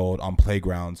 5-6 years old on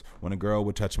playgrounds. When a girl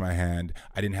would touch my hand,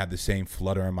 I didn't have the same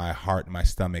flutter in my heart and my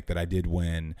stomach that I did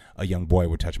when a young boy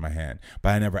would touch my hand.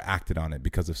 But I never acted on it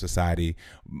because of society,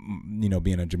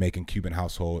 being a Jamaican Cuban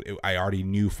household. I already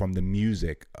knew from the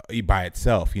music by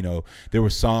itself. There were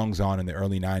songs on in the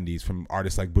early 90s from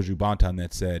artists like Buju Banton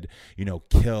that said,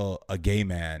 kill a gay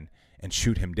man and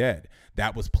shoot him dead.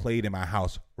 That was played in my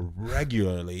house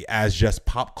regularly as just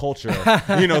pop culture,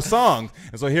 songs.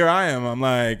 And so here I am. I'm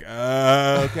like,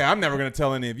 okay, I'm never going to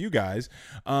tell any of you guys.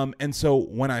 And so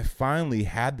when I finally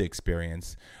had the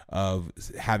experience of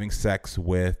having sex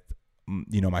with,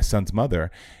 my son's mother,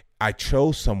 I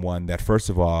chose someone that, first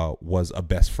of all, was a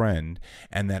best friend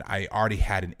and that I already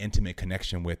had an intimate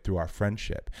connection with through our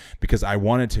friendship, because I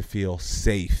wanted to feel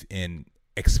safe in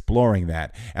exploring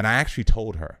that. And I actually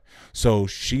told her. So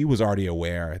she was already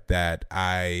aware that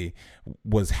I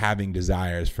was having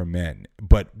desires for men.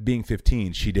 But being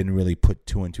 15, she didn't really put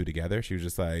 2 and 2 together. She was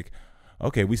just like,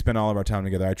 okay, we spent all of our time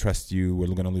together. I trust you. We're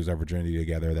going to lose our virginity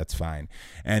together. That's fine.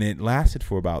 And it lasted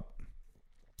for about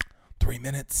 3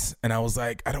 minutes. And I was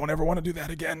like, I don't ever want to do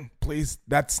that again. Please.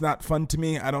 That's not fun to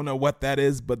me. I don't know what that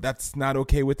is, but that's not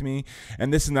okay with me.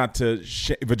 And this is not to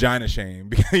vagina shame,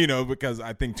 because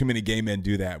I think too many gay men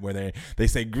do that where they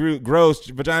say gross,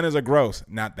 vaginas are gross.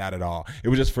 Not that at all. It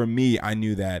was just for me. I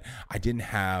knew that I didn't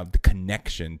have the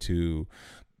connection to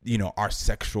our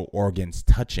sexual organs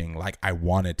touching like I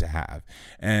wanted to have.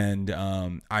 And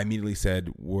I immediately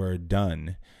said, we're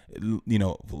done.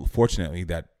 Fortunately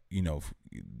that,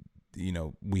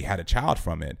 we had a child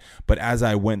from it. But as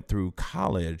I went through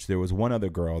college, there was one other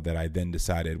girl that I then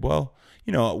decided, well,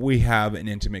 we have an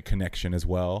intimate connection as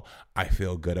well. I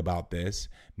feel good about this.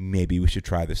 Maybe we should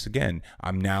try this again.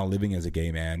 I'm now living as a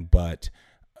gay man, but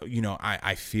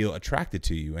I feel attracted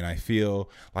to you and I feel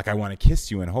like I want to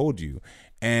kiss you and hold you.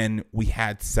 And we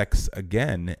had sex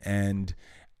again. And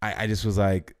I just was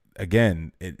like,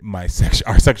 again,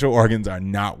 our sexual organs are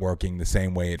not working the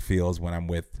same way it feels when I'm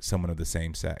with someone of the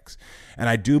same sex. And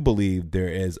I do believe there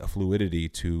is a fluidity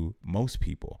to most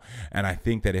people. And I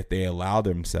think that if they allow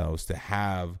themselves to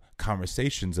have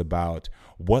conversations about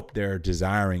what they're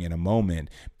desiring in a moment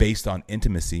based on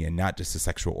intimacy and not just the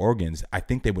sexual organs, I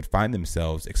think they would find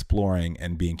themselves exploring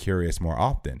and being curious more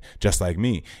often, just like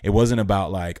me. It wasn't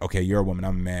about like, okay, you're a woman,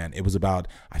 I'm a man. It was about,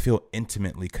 I feel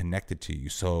intimately connected to you.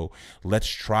 So let's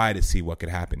try to see what could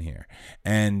happen here.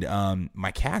 And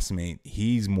my castmate,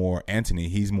 Anthony,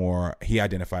 he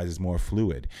identifies as more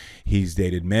fluid. He's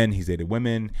dated men, he's dated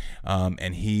women,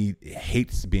 and he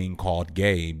hates being called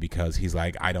gay because he's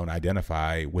like, I don't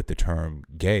identify with the term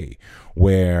gay,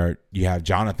 where you have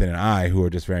Jonathan and I who are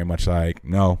just very much like,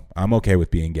 no, I'm okay with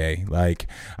being gay. Like,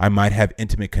 I might have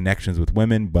intimate connections with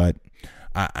women, but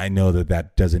I know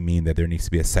that doesn't mean that there needs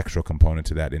to be a sexual component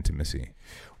to that intimacy.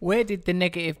 Where did the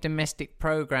negative domestic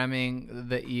programming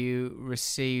that you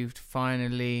received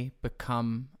finally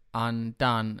become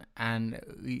undone and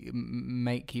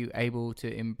make you able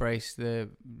to embrace the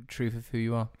truth of who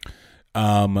you are?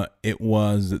 It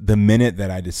was the minute that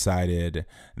I decided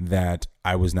that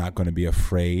I was not going to be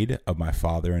afraid of my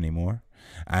father anymore.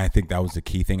 I think that was the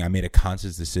key thing. I made a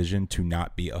conscious decision to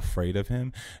not be afraid of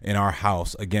him. In our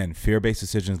house, again, fear-based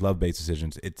decisions, love-based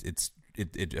decisions,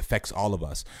 it affects all of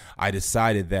us. I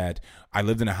decided that I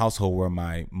lived in a household where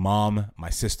my mom, my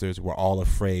sisters were all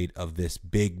afraid of this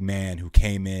big man who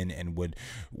came in and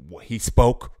he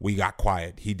spoke, we got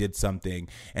quiet. He did something,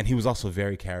 and he was also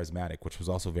very charismatic, which was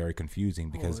also very confusing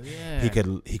because he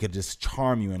could just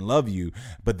charm you and love you,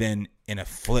 but then in a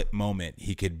flip moment,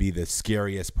 he could be the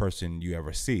scariest person you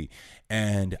ever see.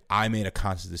 And I made a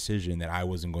conscious decision that I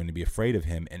wasn't going to be afraid of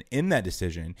him. And in that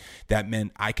decision, that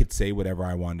meant I could say whatever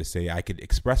I wanted to say. I could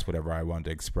express whatever I wanted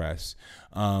to express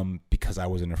because I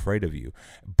wasn't afraid of you.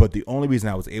 But the only reason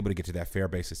I was able to get to that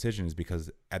fear-based decision is because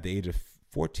at the age of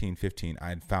 14, 15, I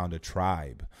had found a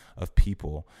tribe of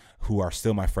people who are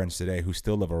still my friends today, who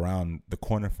still live around the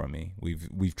corner from me.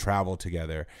 We've traveled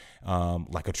together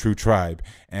like a true tribe,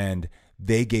 and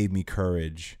they gave me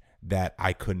courage that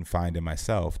I couldn't find in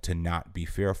myself to not be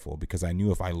fearful, because I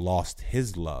knew if I lost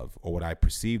his love or what I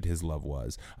perceived his love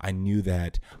was, I knew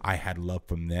that I had love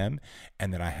from them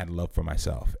and that I had love for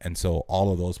myself. And so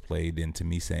all of those played into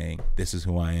me saying, this is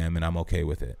who I am and I'm okay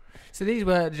with it. So these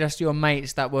were just your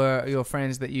mates that were your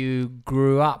friends that you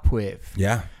grew up with?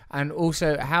 Yeah. And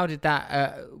also, how did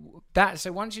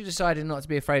so once you decided not to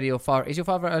be afraid of your father, is your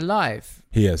father alive?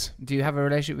 He is. Do you have a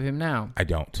relationship with him now? I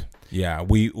don't. Yeah,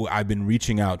 I've been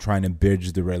reaching out, trying to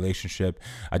bridge the relationship.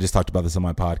 I just talked about this on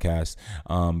my podcast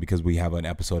because we have an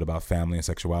episode about family and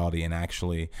sexuality, and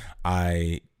actually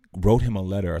I wrote him a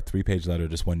letter, a 3-page letter,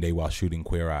 just one day while shooting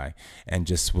Queer Eye, and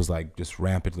just was like just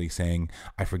rampantly saying,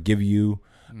 I forgive you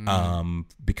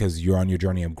because you're on your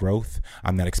journey of growth.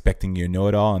 I'm not expecting you to know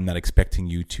it all. I'm not expecting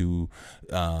you to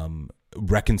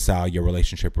reconcile your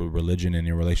relationship with religion and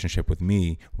your relationship with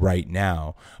me right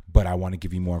now, but I want to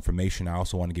give you more information. I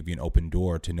also want to give you an open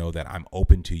door to know that I'm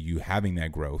open to you having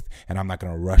that growth, and I'm not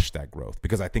going to rush that growth,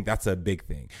 because I think that's a big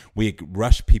thing. We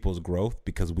rush people's growth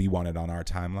because we want it on our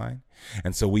timeline,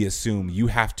 and so we assume you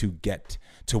have to get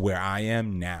to where I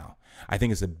am now. I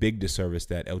think it's a big disservice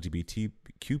that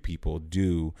LGBTQ people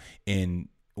do in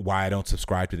why I don't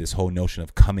subscribe to this whole notion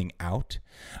of coming out.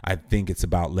 I think it's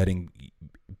about letting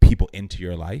people into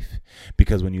your life,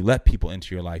 because when you let people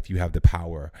into your life, you have the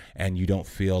power, and you don't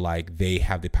feel like they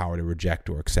have the power to reject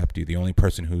or accept you. The only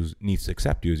person who needs to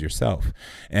accept you is yourself.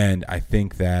 And I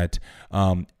think that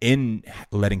in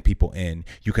letting people in,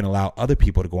 you can allow other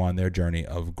people to go on their journey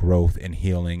of growth and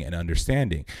healing and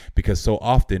understanding, because so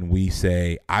often we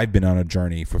say, I've been on a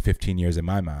journey for 15 years in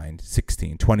my mind,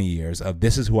 16, 20 years of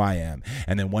this is who I am.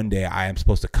 And then one day I am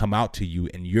supposed to come out to you,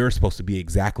 and you're supposed to be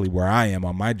exactly where I am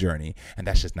on my journey. And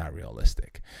that's just not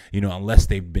realistic, unless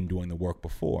they've been doing the work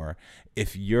before.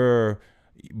 If you're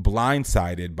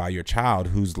blindsided by your child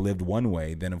who's lived one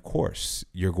way, then of course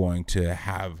you're going to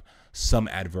have some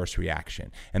adverse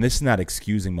reaction. And this is not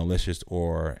excusing malicious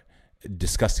or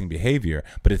disgusting behavior,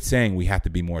 but it's saying we have to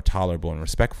be more tolerable and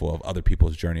respectful of other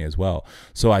people's journey as well.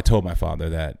 So I told my father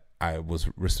that I was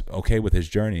okay with his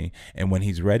journey, and when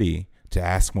he's ready to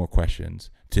ask more questions,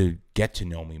 to get to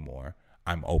know me more,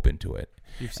 I'm open to it.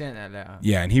 You've sent that letter.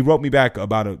 Yeah, and he wrote me back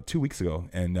about 2 weeks ago,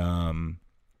 and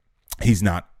he's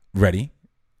not ready,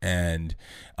 and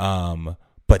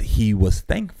but he was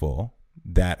thankful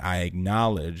that I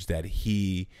acknowledged that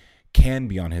he can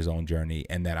be on his own journey,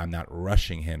 and that I'm not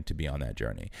rushing him to be on that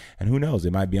journey. And who knows,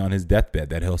 it might be on his deathbed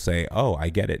that he'll say, oh, I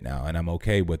get it now, and I'm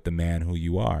okay with the man who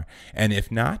you are. And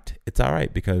if not, it's all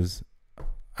right, because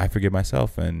I forgive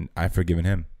myself and I've forgiven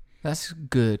him. That's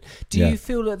good. Do you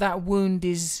feel that wound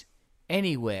is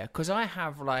anywhere? Because I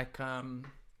have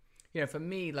for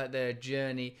me, like the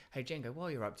journey. Hey, Jengo, while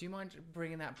you're up, do you mind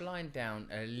bringing that blind down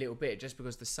a little bit, just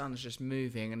because the sun's just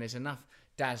moving and there's enough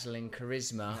dazzling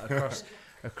charisma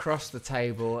across the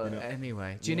table.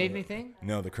 Anyway, do you need anything?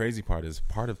 No, the crazy part is,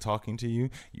 part of talking to you,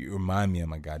 you remind me of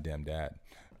my goddamn dad.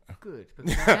 Good,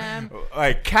 because I am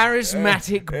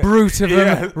charismatic brute of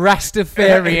a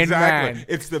Rastafarian man.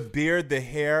 It's the beard, the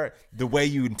hair, the way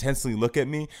you intensely look at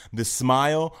me, the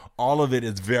smile, all of it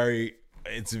is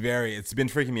it's been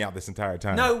freaking me out this entire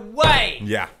time. No way!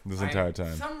 Yeah, this entire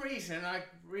time. For some reason, I'm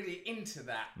really into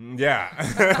that. Yeah.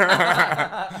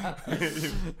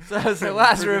 so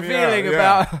that's revealing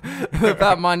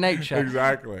about my nature.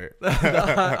 Exactly.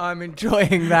 I'm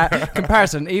enjoying that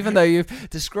comparison, even though you've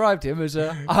described him as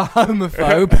a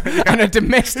homophobe and a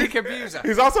domestic abuser.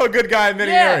 He's also a good guy in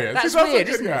many areas. That's He's also weird,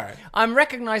 a good isn't guy. it? I'm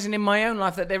recognizing in my own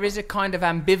life that there is a kind of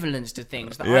ambivalence to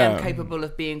things, that I am capable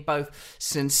of being both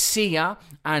sincere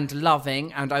and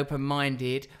loving and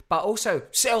open-minded, but also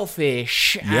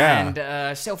selfish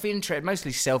and self-interest,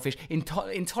 mostly selfish,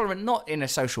 intolerant, not in a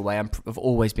social way. I've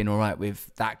always been all right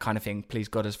with that kind of thing, please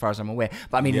God, as far as I'm aware.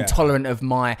 But I mean, intolerant of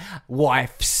my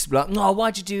wife's, like, no,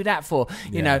 why'd you do that for?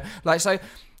 You know, like, so...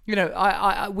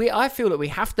 I feel that we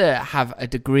have to have a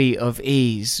degree of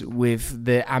ease with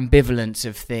the ambivalence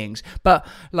of things. But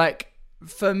like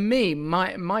for me,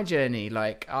 my journey,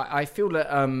 like I feel that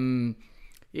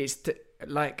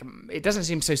it doesn't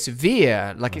seem so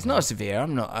severe. Like it's not severe.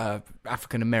 I'm not a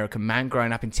African American man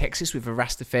growing up in Texas with a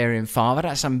Rastafarian father.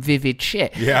 That's some vivid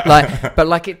shit. Yeah.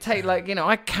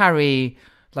 I carry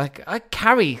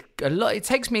a lot. It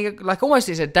takes me almost,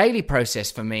 it's a daily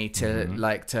process for me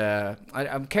to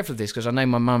I'm careful of this because I know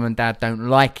my mum and dad don't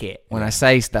like it when I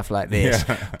say stuff like this.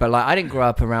 Yeah. But I didn't grow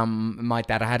up around my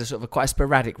dad. I had a sort of quite a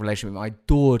sporadic relationship with him. I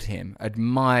adored him,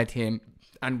 admired him,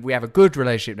 and we have a good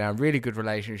relationship now, a really good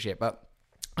relationship. But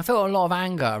I felt a lot of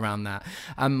anger around that.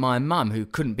 And my mum, who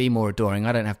couldn't be more adoring,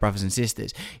 I don't have brothers and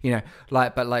sisters,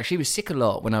 but she was sick a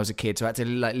lot when I was a kid, so I had to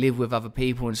live with other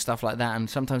people and stuff like that, and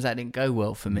sometimes that didn't go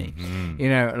well for me,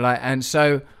 and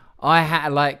so I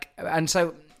had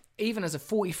so even as a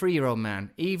 43-year-old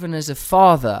man, even as a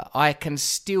father, I can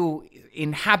still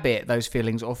inhabit those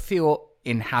feelings or feel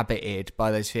inhabited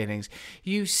by those feelings.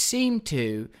 You seem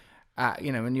to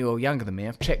when you're younger than me,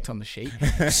 I've checked on the sheet,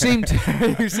 seem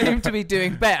to be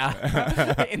doing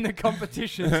better in the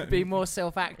competition to be more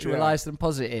self-actualized and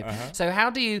positive. So how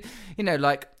do you,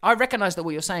 I recognize that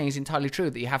what you're saying is entirely true,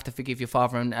 that you have to forgive your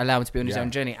father and allow him to be on his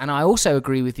own journey. And I also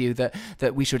agree with you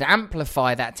that we should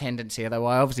amplify that tendency, although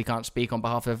I obviously can't speak on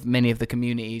behalf of many of the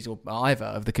communities or either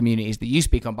of the communities that you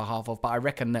speak on behalf of, but I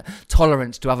reckon that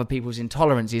tolerance to other people's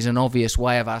intolerance is an obvious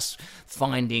way of us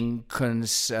finding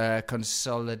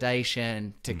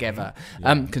consolidation together,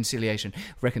 reconciliation.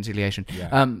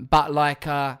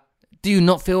 But do you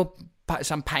not feel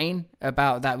some pain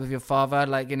about that with your father?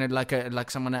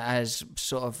 Like someone that has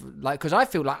sort of because I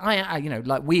feel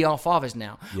like we are fathers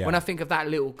now. When I think of that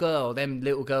little girl, them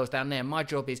little girls down there, my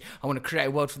job is I want to create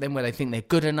a world for them where they think they're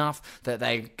good enough, that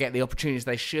they get the opportunities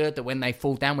they should, that when they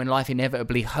fall down, when life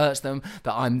inevitably hurts them,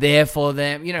 that I'm there for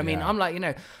them. You know what I mean? I'm like,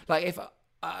 if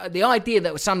the idea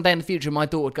that someday in the future my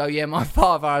daughter would go, my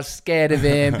father, I was scared of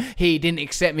him, he didn't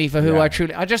accept me for who I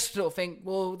just sort of think,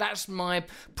 well, that's my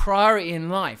priority in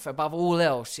life above all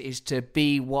else, is to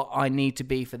be what I need to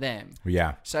be for them.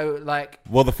 So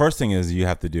the first thing is you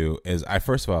have to do is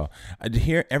first of all, I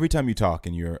hear every time you talk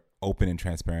and you're open and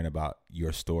transparent about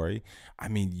your story, I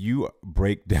mean, you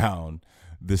break down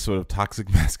this sort of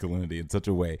toxic masculinity in such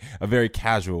a way, a very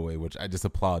casual way, which I just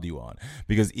applaud you on.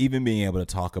 Because even being able to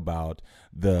talk about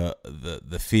the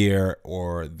fear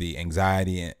or the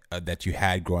anxiety that you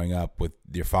had growing up with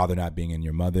your father not being and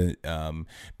your mother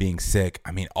being sick,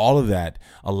 I mean, all of that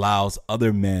allows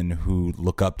other men who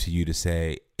look up to you to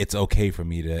say, it's okay for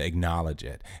me to acknowledge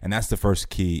it. And that's the first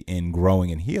key in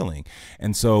growing and healing.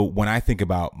 And so when I think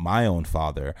about my own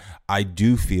father, I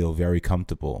do feel very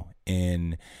comfortable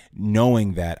in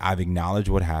knowing that I've acknowledged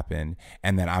what happened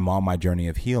and that I'm on my journey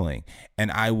of healing.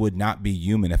 And I would not be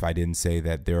human if I didn't say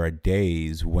that there are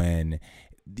days when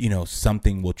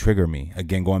something will trigger me.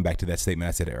 Again, going back to that statement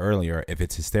I said earlier, if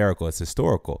it's hysterical, it's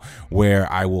historical, where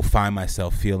I will find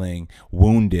myself feeling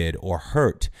wounded or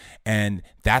hurt. And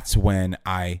that's when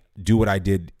I do what I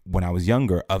did when I was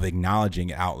younger, of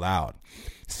acknowledging it out loud,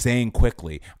 saying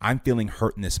quickly, I'm feeling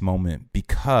hurt in this moment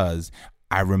because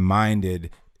I'm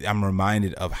reminded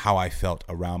of how I felt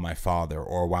around my father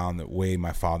or around the way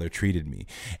my father treated me.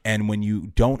 And when you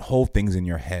don't hold things in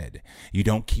your head, you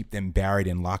don't keep them buried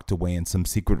and locked away in some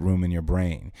secret room in your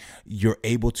brain, you're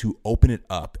able to open it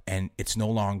up, and it's no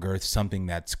longer something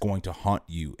that's going to haunt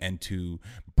you and to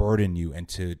burden you and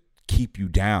to keep you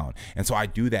down. And so I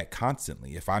do that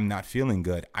constantly. If I'm not feeling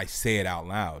good, I say it out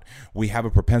loud. We have a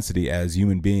propensity as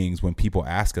human beings, when people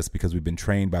ask us, because we've been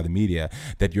trained by the media,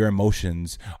 that your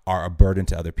emotions are a burden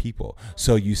to other people.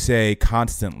 So you say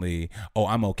constantly, oh,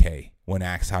 I'm okay, when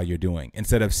asked how you're doing,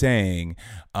 instead of saying,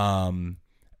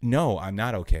 no, I'm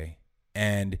not okay.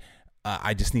 And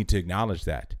I just need to acknowledge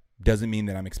that. Doesn't mean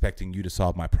that I'm expecting you to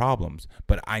solve my problems,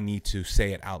 but I need to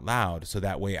say it out loud so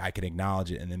that way I can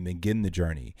acknowledge it and then begin the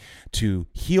journey to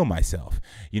heal myself.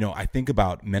 I think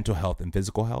about mental health and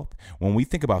physical health. When we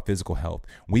think about physical health,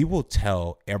 we will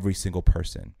tell every single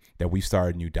person that we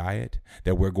started a new diet,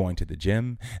 that we're going to the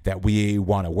gym, that we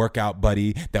want a workout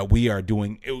buddy, that we are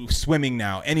doing swimming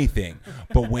now, anything.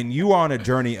 But when you are on a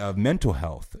journey of mental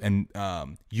health, and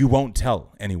you won't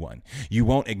tell anyone, you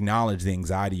won't acknowledge the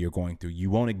anxiety you're going through, you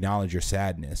won't acknowledge your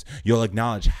sadness, you'll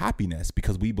acknowledge happiness,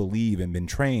 because we believe and been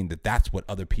trained that that's what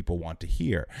other people want to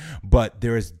hear. But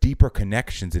there is deeper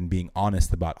connections in being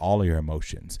honest about all of your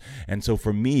emotions. And so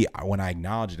for me, when I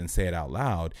acknowledge it and say it out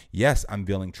loud, yes, I'm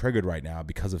feeling triggered right now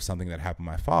because of something that happened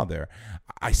to my father.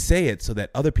 I say it so that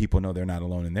other people know they're not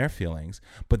alone in their feelings,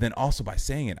 but then also by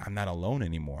saying it, I'm not alone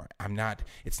anymore.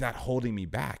 It's not holding me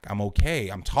back. I'm okay.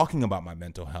 I'm talking about my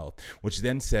mental health, which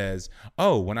then says,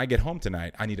 oh, when I get home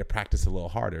tonight, I need to practice a little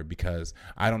harder, because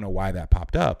I don't know why that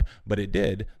popped up, but it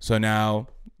did. So now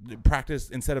practice,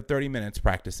 instead of 30 minutes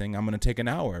practicing, I'm going to take an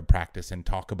hour and practice and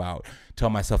tell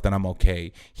myself that I'm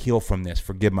okay, heal from this,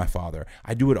 forgive my father.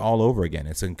 I do it all over again.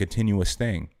 It's a continuous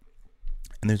thing.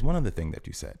 And there's one other thing that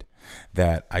you said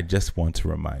that I just want to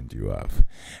remind you of.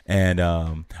 And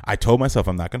I told myself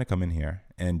I'm not going to come in here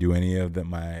and do any of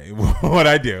what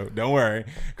I do. Don't worry,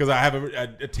 because I have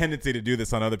a tendency to do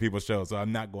this on other people's shows, so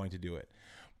I'm not going to do it.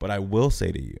 But I will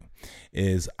say to you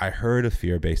is I heard a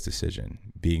fear-based decision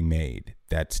being made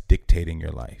that's dictating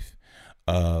your life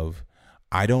of,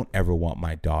 I don't ever want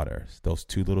my daughters, those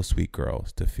two little sweet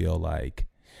girls, to feel like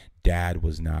dad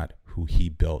was not who he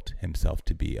built himself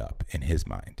to be up in his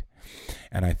mind.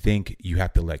 And I think you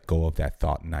have to let go of that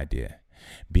thought and idea,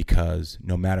 because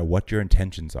no matter what your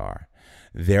intentions are,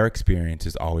 their experience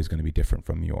is always going to be different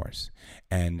from yours.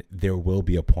 And there will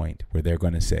be a point where they're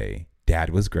going to say,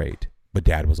 dad was great, but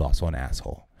dad was also an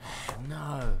asshole.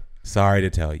 No. Sorry to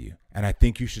tell you. And I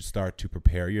think you should start to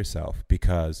prepare yourself,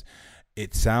 because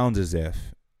it sounds as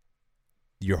if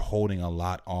you're holding a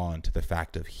lot on to the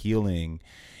fact of healing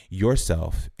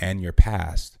yourself and your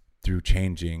past through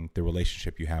changing the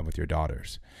relationship you have with your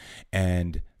daughters.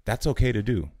 And that's okay to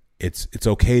do. It's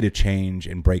okay to change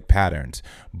and break patterns.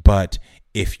 But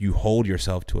if you hold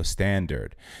yourself to a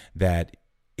standard that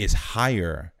is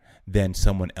higher than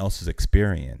someone else's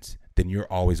experience, then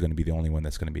you're always going to be the only one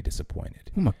that's going to be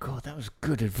disappointed. Oh my God, that was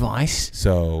good advice.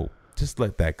 So just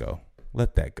let that go.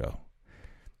 Let that go.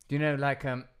 Do you know, like,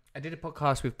 I did a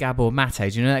podcast with Gabor Mate. Do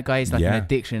you know that guy? He's like Yeah. an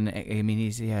addiction. I mean,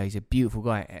 he's a beautiful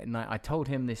guy. And I told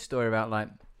him this story about, like,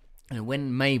 you know,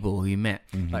 when Mabel, who you met,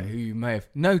 like, who you may have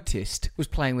noticed, was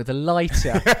playing with a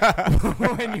lighter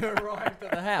when you arrived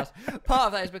at the house. Part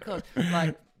of that is because,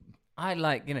 like, I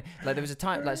like, you know, like there was a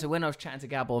time, like, so when I was chatting to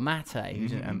Gabor Mate,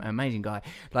 who's an amazing guy,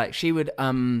 like she would,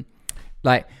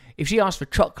 like if she asked for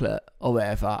chocolate or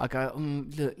whatever, I go,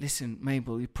 look, listen,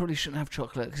 Mabel, you probably shouldn't have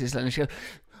chocolate because it's like, and she goes,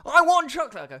 I want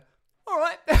chocolate. I go, all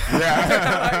right.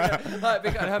 Yeah. like,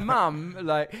 because her mum,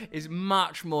 like, is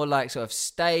much more, like, sort of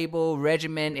stable,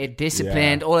 regimented,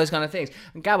 disciplined, all those kind of things.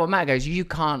 And Gabor Matt goes, you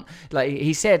can't, like,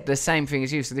 he said the same thing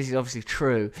as you, so this is obviously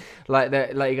true. Like,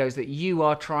 that, like he goes, that you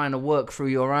are trying to work through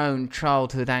your own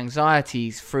childhood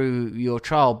anxieties through your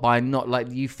child by not, like,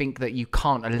 you think that you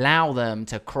can't allow them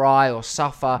to cry or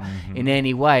suffer in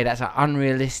any way. That's an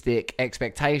unrealistic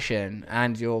expectation,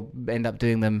 and you'll end up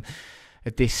doing them a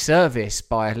disservice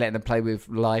by letting them play with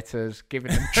lighters,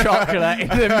 giving them chocolate in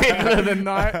the middle of the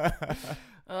night.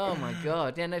 Oh my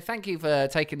God. Yeah, no, thank you for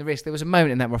taking the risk. There was a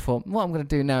moment in that where I thought, what I'm going to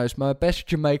do now is my best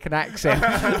Jamaican accent.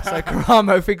 So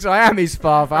Karamo thinks I am his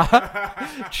father.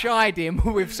 Chide him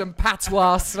with some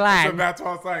patois slang. Some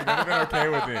patois slang. That would have been okay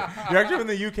with me. You're actually from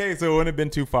the UK, so it wouldn't have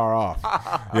been too far off.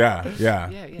 Yeah.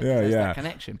 There's that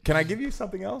connection. Can I give you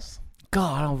something else?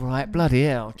 God, all right, bloody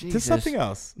hell, Jesus. Just something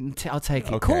else. I'll take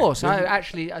it. Okay. Of course. I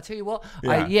tell you what.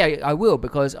 Yeah. I will,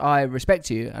 because I respect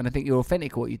you and I think you're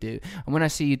authentic at what you do. And when I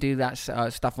see you do that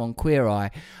stuff on Queer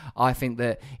Eye, I think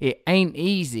that it ain't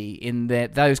easy in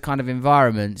those kind of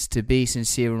environments to be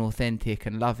sincere and authentic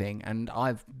and loving. And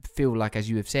I feel like, as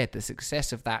you have said, the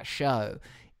success of that show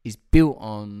is built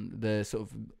on the sort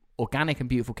of organic and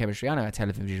beautiful chemistry. I know how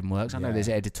television works. I know there's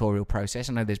an editorial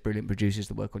process. I know there's brilliant producers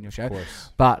that work on your show.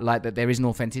 But like that, there is an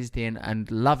authenticity and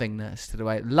lovingness to the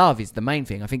way. Love is the main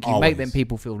thing. I think you make them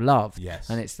people feel loved.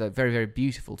 Yes. And it's very, very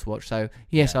beautiful to watch. So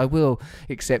yes, I will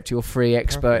accept your free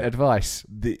expert advice.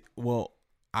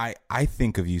 I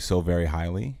think of you so very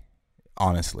highly.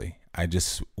 Honestly, I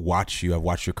just watch you. I've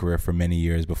watched your career for many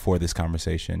years before this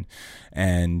conversation,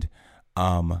 and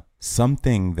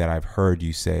something that I've heard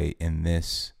you say in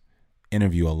this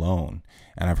interview alone,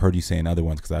 and I've heard you say in other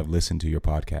ones because I've listened to your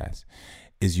podcast,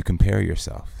 is you compare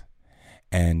yourself.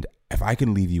 And if I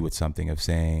can leave you with something of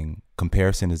saying,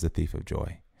 comparison is the thief of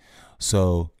joy.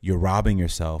 So you're robbing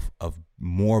yourself of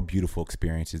more beautiful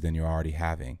experiences than you're already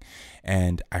having.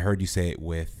 And I heard you say it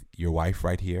with your wife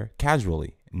right here,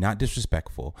 casually, not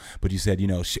disrespectful, but you said, you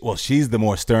know, she's the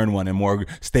more stern one and more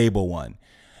stable one.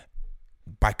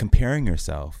 By comparing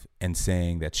yourself and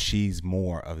saying that she's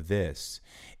more of this,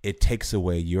 it takes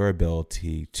away your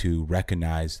ability to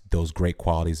recognize those great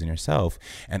qualities in yourself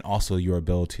and also your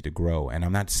ability to grow. And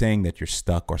I'm not saying that you're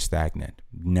stuck or stagnant.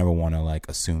 Never want to like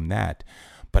assume that.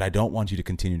 But I don't want you to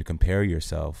continue to compare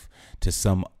yourself to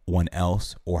someone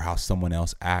else or how someone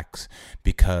else acts,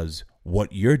 because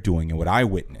what you're doing and what I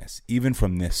witness, even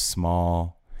from this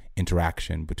small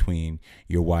interaction between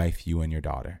your wife, you and your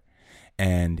daughter,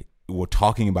 and we're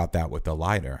talking about that with the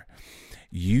lighter,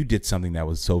 you did something that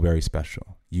was so very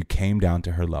special. You came down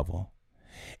to her level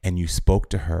and you spoke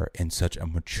to her in such a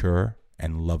mature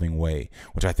and loving way,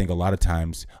 which I think a lot of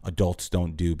times adults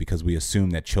don't do because we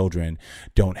assume that children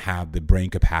don't have the brain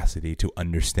capacity to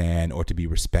understand or to be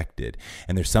respected.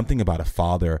 And there's something about a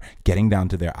father getting down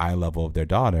to their eye level of their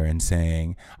daughter and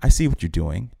saying, I see what you're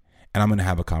doing and I'm going to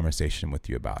have a conversation with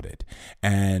you about it.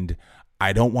 And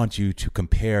I don't want you to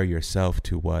compare yourself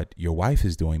to what your wife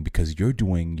is doing, because you're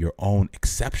doing your own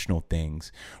exceptional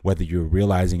things, whether you're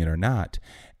realizing it or not.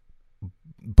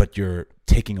 But you're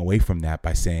taking away from that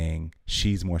by saying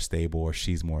she's more stable or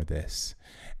she's more this.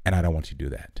 And I don't want you to do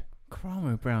that.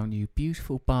 Karamo Brown, you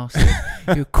beautiful bastard.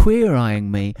 You're queer-eyeing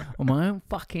me on my own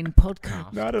fucking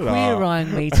podcast. Not at all.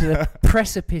 Queer-eyeing me to the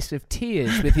precipice of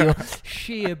tears with your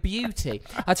sheer beauty.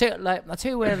 I'll tell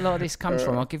you where a lot of this comes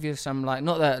from. I'll give you some,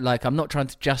 not that, I'm not trying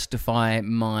to justify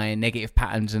my negative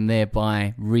patterns and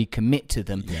thereby recommit to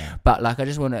them. Yeah. But, I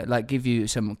just want to, give you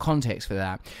some context for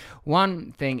that.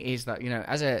 One thing is that,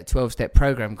 as a 12-step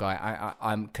program guy,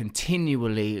 I'm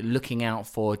continually looking out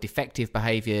for defective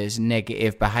behaviors,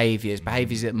 negative behaviors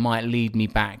that might lead me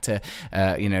back to,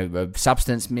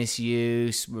 substance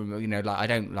misuse. I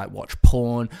don't watch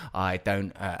porn. I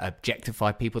don't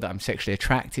objectify people that I'm sexually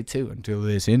attracted to until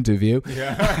this interview.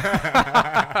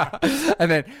 Yeah.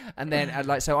 and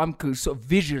then, so I'm sort of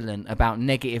vigilant about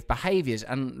negative behaviors.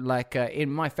 And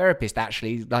in my therapist,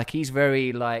 actually, he's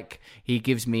very he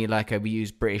gives me we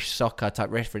use British soccer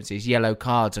type references, yellow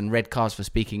cards and red cards for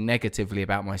speaking negatively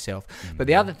about myself. But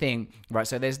the other thing, right,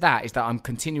 so there's that, is that I'm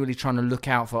continually trying to look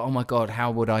out for, oh my God,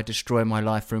 how would I destroy my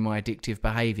life through my addictive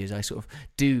behaviors? I sort of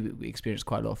do experience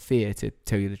quite a lot of fear, to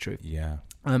tell you the truth. Yeah.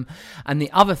 And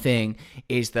the other thing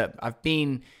is that I've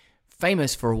been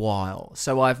famous for a while,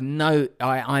 so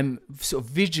I'm sort of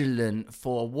vigilant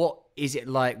for what is it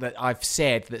that I've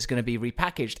said that's going to be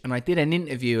repackaged. And I did an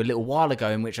interview a little while ago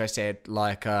in which I said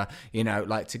to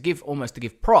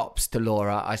give props to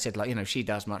Laura. I said she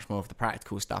does much more of the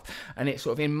practical stuff, and it's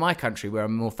sort of in my country where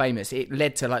I'm more famous, it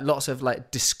led to lots of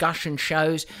discussion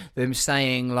shows, them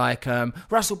saying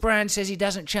Russell Brand says he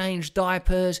doesn't change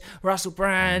diapers, Russell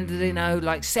Brand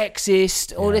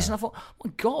sexist, all this. And I thought, oh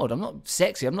my God, I'm not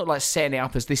sexy, I'm not setting it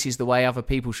up as this is the way other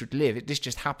people should live. This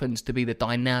just happens to be the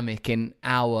dynamic in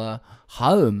our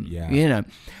home.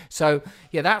 So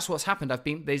that's what's happened.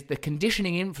 There's the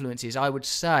conditioning influences, I would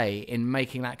say, in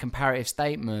making that comparative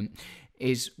statement,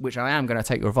 is, which I am going to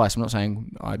take your advice. I'm not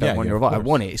saying I don't want your advice. I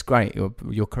want it. It's great.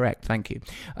 You're correct. Thank you.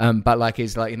 But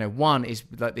one is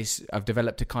this. I've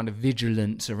developed a kind of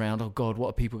vigilance around. Oh God, what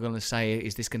are people going to say?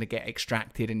 Is this going to get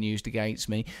extracted and used against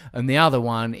me? And the other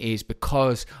one is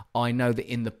because I know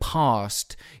that in the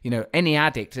past, any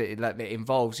addict that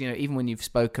involves, even when you've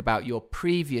spoke about your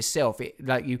previous self,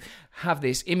 you have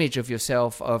this image of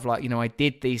yourself of I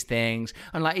did these things,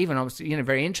 and even I was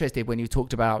very interested when you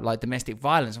talked about domestic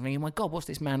violence. I'm thinking, oh my God, what's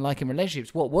this man like in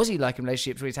relationships? What was he like in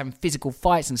relationships where he's having physical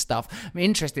fights and stuff? I'm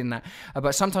interested in that.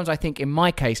 But sometimes I think in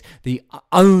my case, the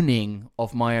owning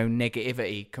of my own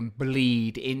negativity can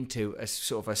bleed into a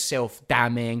sort of a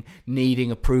self-damning,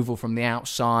 needing approval from the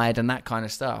outside and that kind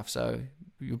of stuff. So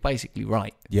you're basically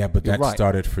right. Yeah, but that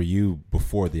started for you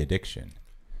before the addiction.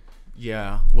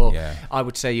 Yeah, well, I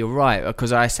would say you're right,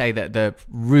 because I say that the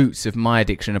roots of my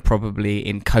addiction are probably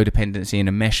in codependency and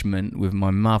enmeshment with my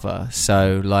mother.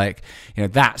 So,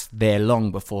 that's there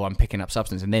long before I'm picking up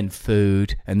substance, and then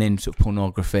food, and then sort of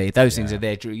pornography. Those things are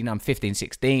there. I'm 15,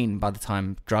 16 by the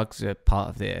time drugs are part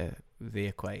of the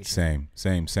equation.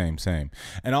 Same.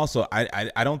 And also,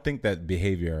 I don't think that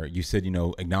behavior, you said,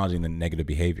 acknowledging the negative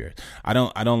behavior. I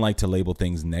don't like to label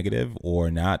things negative or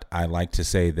not. I like to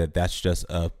say that that's just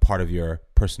a part of your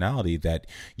personality that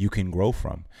you can grow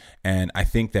from. And I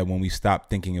think that when we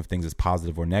stop thinking of things as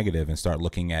positive or negative and start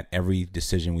looking at every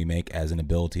decision we make as an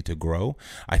ability to grow,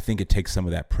 I think it takes some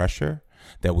of that pressure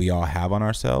that we all have on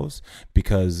ourselves,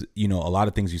 because a lot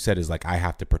of things you said is I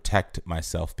have to protect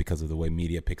myself because of the way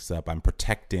media picks up. I'm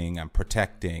protecting,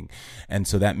 and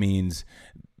so that means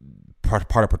part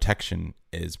of protection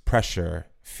is pressure,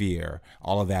 fear.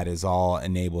 All of that is all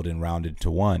enabled and rounded to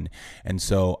one. And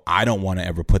so I don't want to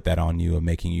ever put that on you of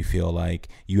making you feel like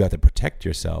you have to protect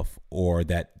yourself or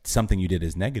that something you did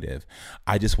is negative.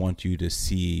 I just want you to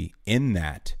see in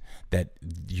that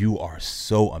you are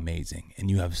so amazing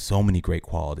and you have so many great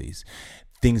qualities,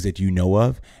 things that you know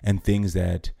of, and things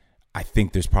that I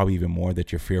think there's probably even more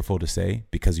that you're fearful to say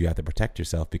because you have to protect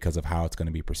yourself because of how it's going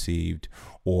to be perceived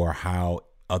or how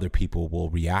other people will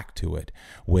react to it,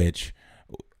 which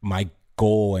my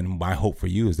goal and my hope for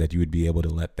you is that you would be able to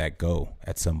let that go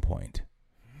at some point.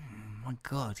 My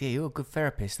God, yeah, you're a good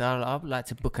therapist. I'd like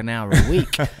to book an hour a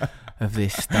week of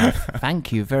this stuff.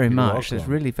 Thank you very much. That's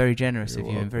really very generous of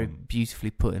you and very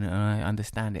beautifully put in it, and I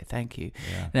understand it. Thank you.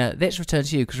 Yeah. Now, let's return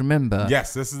to you, because remember...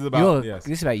 Yes, this is about... This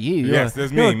is about you. Yes,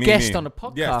 you're a guest on a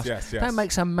podcast. Yes. Don't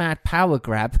make some mad power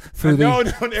grab through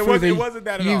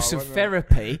the use of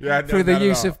therapy, through the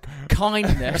use of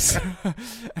kindness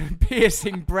and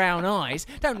piercing brown eyes.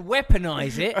 Don't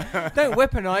weaponize it. Don't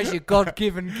weaponize your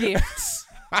God-given gifts.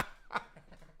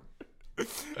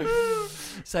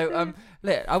 So,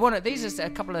 look, these are a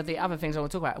couple of the other things I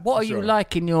want to talk about. What are you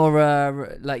like in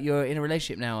your, you're in a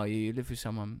relationship now? Are you live with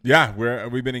someone? Yeah,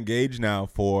 we've been engaged now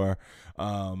for,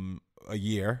 a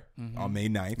year on May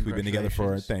 9th. We've been together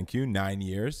for, thank you, 9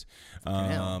 years.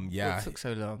 Yeah. Yeah. It took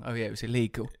so long. Oh, yeah, it was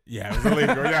illegal. Yeah, it was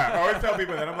illegal. Yeah, I always tell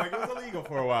people that. I'm like, it was illegal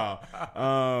for a while.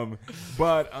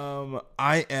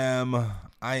 I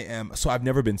am. So I've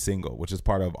never been single, which is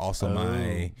part of also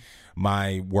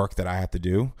my work that I have to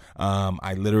do.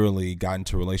 I literally got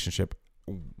into a relationship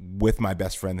with my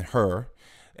best friend, her.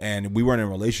 And we weren't in a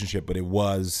relationship, but it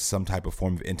was some type of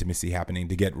form of intimacy happening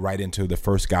to get right into the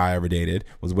first guy I ever dated.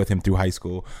 Was with him through high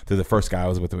school, to the first guy I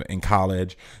was with him in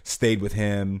college, stayed with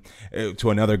him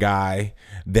to another guy,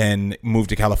 then moved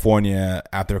to California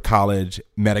after college,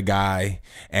 met a guy,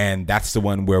 and that's the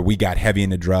one where we got heavy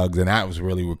into drugs, and that was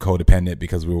really codependent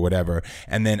because we were whatever.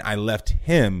 And then I left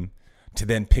him to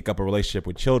then pick up a relationship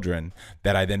with children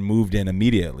that I then moved in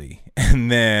immediately, and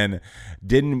then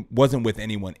wasn't with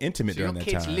anyone intimate during that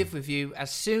time. Your kids lived with you as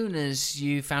soon as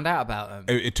you found out about them.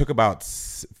 It took about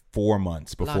 4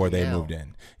 months before Bloody they hell. moved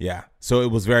in. Yeah, so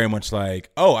it was very much like,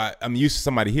 I'm used to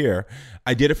somebody here.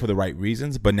 I did it for the right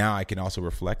reasons, but now I can also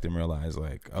reflect and realize,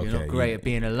 like, okay, You're not great at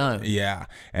being alone. Yeah,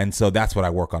 and so that's what I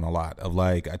work on a lot. Of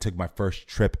like, I took my first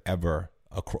trip ever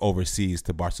overseas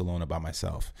to Barcelona by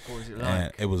myself. What was it like?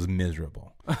 And it was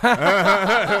miserable. It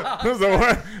was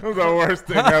the worst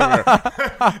thing ever.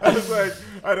 I was like,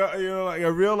 I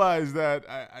realized that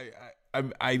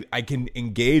I can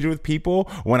engage with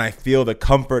people when I feel the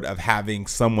comfort of having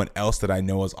someone else that I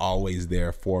know is always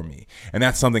there for me. And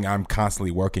that's something I'm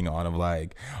constantly working on, of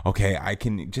like, okay, I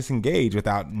can just engage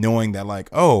without knowing that, like,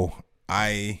 oh,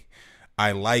 I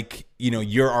like,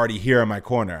 you're already here in my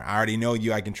corner. I already know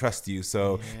you. I can trust you.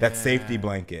 So that safety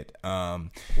blanket.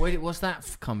 What's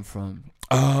that come from?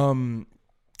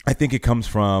 I think it comes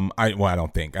from, I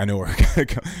don't think. I know where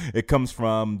it comes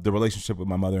from, the relationship with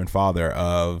my mother and father,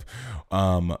 of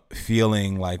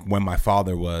feeling like when my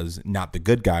father was not the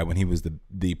good guy, when he was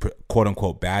the quote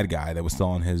unquote bad guy that was still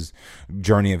on his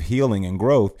journey of healing and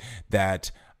growth,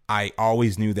 that I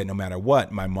always knew that no matter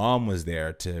what, my mom was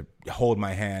there to hold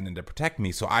my hand and to protect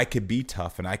me, so I could be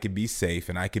tough and I could be safe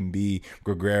and I can be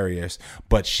gregarious,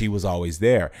 but she was always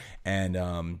there.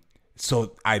 And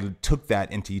so I took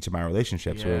that into each of my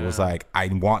relationships, where it was like, I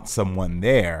want someone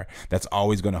there that's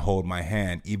always going to hold my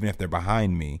hand, even if they're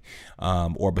behind me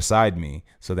or beside me,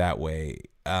 so that way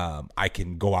I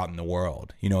can go out in the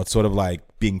world. It's sort of like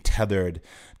being tethered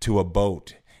to a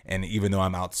boat. And even though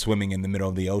I'm out swimming in the middle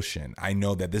of the ocean, I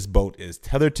know that this boat is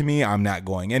tethered to me. I'm not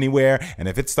going anywhere. And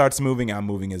if it starts moving, I'm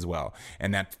moving as well.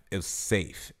 And that is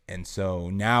safe. And so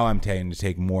now I'm trying to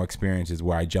take more experiences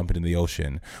where I jump into the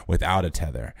ocean without a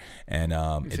tether. And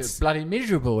it's bloody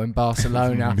miserable in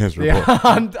Barcelona. Miserable.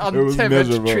 The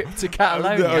untethered trip to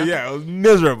Catalonia. Yeah, it was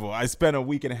miserable. I spent a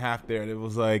week and a half there, and it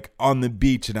was like on the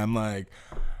beach, and I'm like,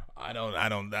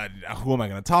 who am I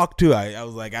going to talk to? I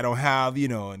was like, I don't have,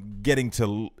 getting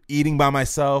to eating by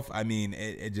myself. I mean,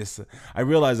 I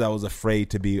realized I was afraid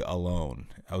to be alone.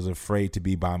 I was afraid to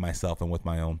be by myself and with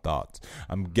my own thoughts.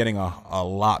 I'm getting a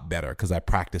lot better because I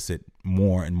practice it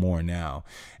more and more now.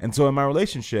 And so in my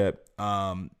relationship,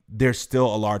 there's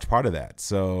still a large part of that.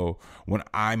 So when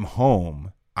I'm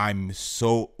home, I'm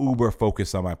so uber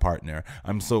focused on my partner.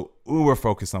 I'm so uber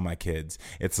focused on my kids.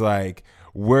 It's like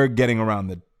we're getting around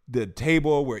the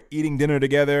table, we're eating dinner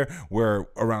together, we're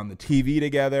around the TV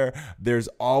together. There's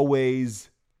always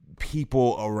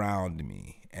people around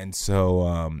me. And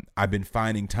so I've been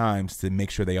finding times to make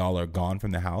sure they all are gone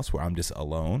from the house, where I'm just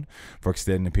alone for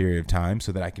extended period of time,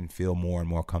 so that I can feel more and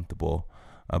more comfortable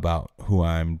about who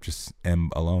am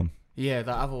alone. Yeah,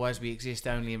 that otherwise we exist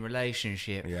only in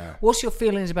relationship. Yeah. What's your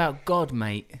feelings about God,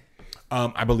 mate?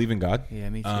 I believe in God. Yeah,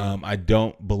 me too. I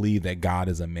don't believe that God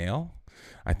is a male.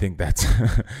 I think that's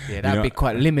that'd be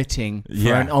quite limiting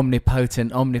for an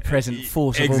omnipotent, omnipresent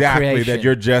force of all exactly creation. That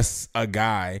you're just a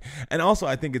guy. And also,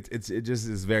 I think it just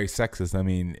is very sexist. I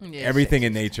mean, everything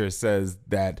in nature says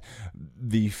that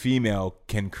the female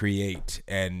can create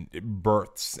and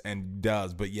births and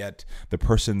does, but yet the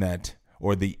person that,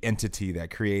 or the entity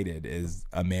that created, is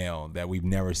a male, that we've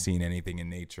never seen anything in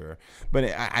nature. But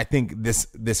I think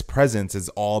this presence is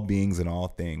all beings and all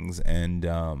things, and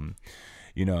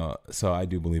so I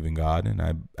do believe in God, and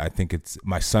I think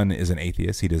my son is an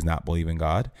atheist. He does not believe in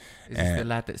God. Is this the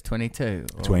lad that's 22?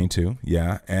 22,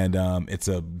 yeah. And it's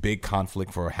a big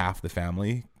conflict for half the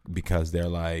family, because they're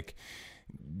like,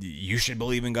 you should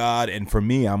believe in God. And for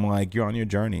me, I'm like, you're on your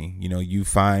journey. You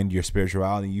find your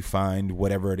spirituality, you find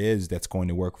whatever it is that's going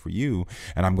to work for you,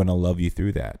 and I'm going to love you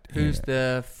through that. Who's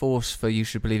the force for you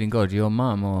should believe in God? Your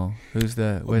mum, or where's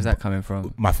that coming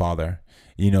from? My father.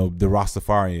 The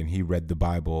Rastafarian, he read the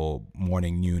Bible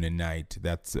morning, noon, and night.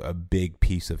 That's a big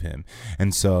piece of him.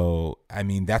 And so, I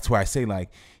mean, that's why I say,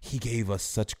 like, he gave us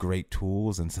such great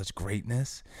tools and such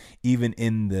greatness, even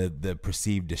in the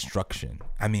perceived destruction.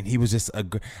 I mean, he was just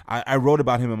I wrote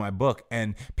about him in my book,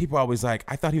 and people are always like,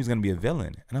 I thought he was going to be a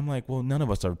villain. And I'm like, well, none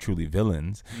of us are truly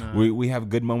villains. No. We have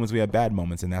good moments, we have bad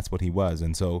moments, and that's what he was.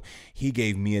 And so he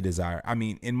gave me a desire. I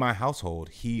mean, in my household,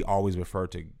 he always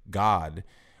referred to God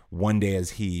one day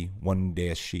as he, one day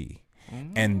as she.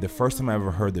 And the first time I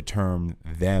ever heard the term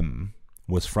them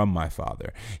was from my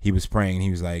father. He was praying.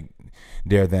 He was like,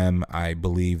 "Dear them, I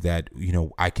believe that,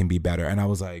 I can be better." And I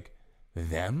was like,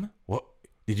 them? What?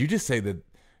 Did you just say that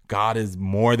God is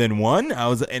more than one?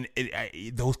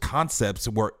 Those concepts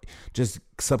were just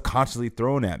subconsciously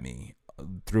thrown at me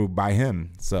by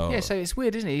him. So yeah, so it's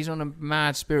weird, isn't it? He's on a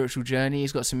mad spiritual journey.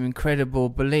 He's got some incredible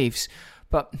beliefs,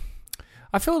 but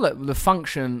I feel like the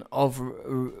function of,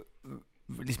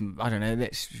 I don't know,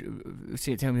 let's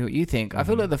see, tell me what you think. I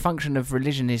feel like the function of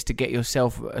religion is to get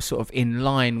yourself sort of in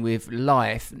line with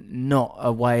life, not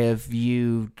a way of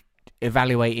you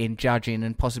evaluating, judging,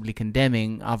 and possibly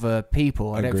condemning other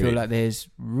people. I don't feel like there's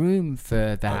room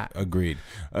for that. Agreed.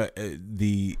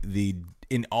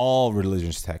 In all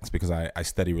religious texts, because I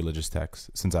study religious texts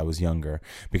since I was younger,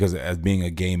 because as being a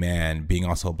gay man, being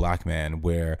also a black man,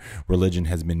 where religion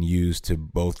has been used to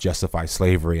both justify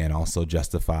slavery and also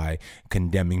justify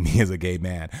condemning me as a gay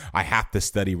man, I have to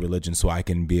study religion so I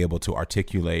can be able to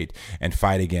articulate and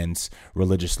fight against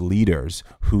religious leaders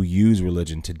who use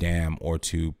religion to damn or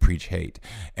to preach hate.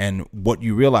 And what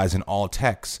you realize in all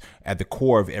texts, at the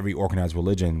core of every organized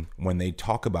religion, when they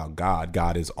talk about God,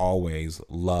 God is always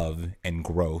love and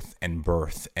growth and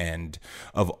birth and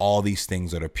of all these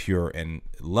things that are pure and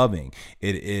loving.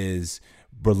 It is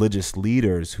religious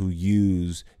leaders who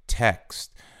use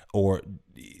text or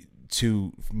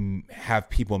to have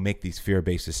people make these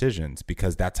fear-based decisions,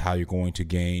 because that's how you're going to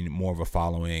gain more of a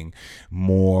following,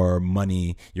 more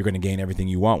money. You're going to gain everything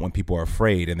you want when people are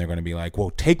afraid, and they're going to be like, well,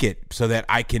 take it so that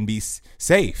I can be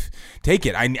safe. Take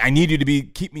it. I need you to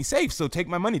keep me safe. So take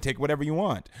my money, take whatever you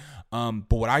want. But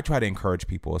what I try to encourage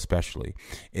people especially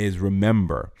is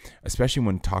remember, especially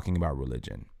when talking about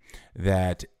religion,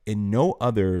 that in no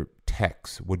other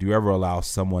text would you ever allow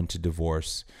someone to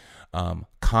divorce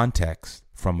context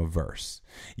from a verse.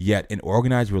 Yet in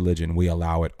organized religion, we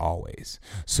allow it always.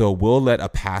 So we'll let a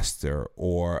pastor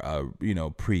or a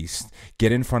priest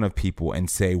get in front of people and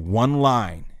say one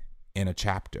line in a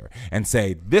chapter and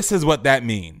say, this is what that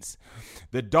means.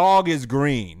 The dog is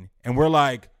green. And we're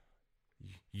like,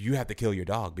 you have to kill your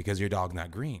dog because your dog's not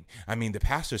green. I mean, the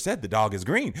pastor said the dog is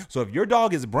green. So if your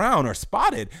dog is brown or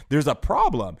spotted, there's a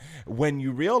problem. When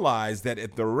you realize that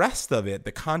at the rest of it,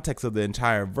 the context of the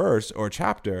entire verse or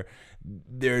chapter,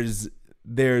 there's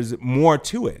more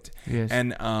to it. Yes.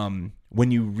 And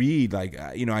when you read,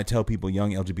 I tell people,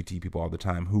 young LGBT people all the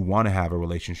time who want to have a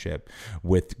relationship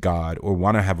with God or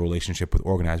want to have a relationship with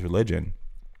organized religion,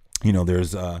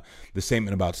 there's the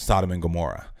statement about Sodom and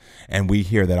Gomorrah. And we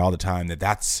hear that all the time,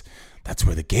 that's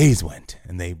where the gays went.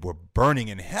 And they were burning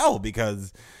in hell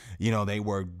because, they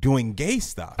were doing gay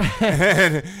stuff.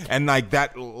 and like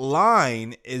that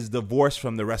line is divorced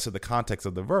from the rest of the context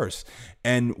of the verse.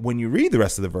 And when you read the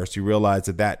rest of the verse, you realize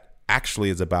that actually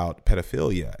is about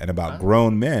pedophilia and about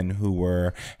grown men who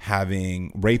were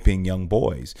raping young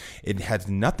boys. It had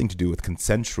nothing to do with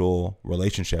consensual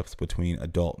relationships between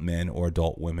adult men or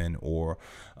adult women or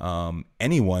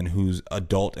anyone who's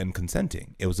adult and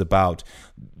consenting. It was about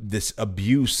this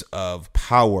abuse of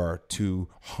power to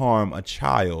harm a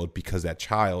child because that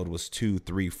child was 2,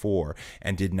 3, 4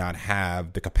 and did not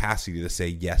have the capacity to say,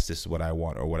 yes, this is what I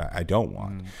want or what I don't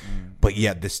want. But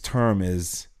yet this term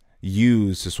is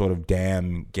used to sort of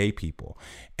damn gay people.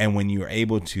 And when you're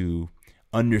able to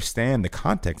understand the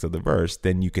context of the verse,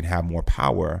 then you can have more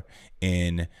power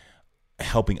in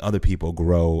helping other people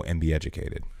grow and be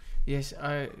educated. Yes,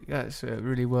 that's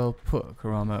really well put,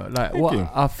 Karamo.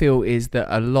 I feel is that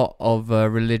a lot of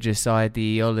religious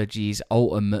ideologies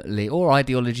ultimately, or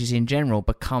ideologies in general,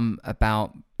 become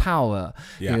about power.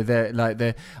 Yeah.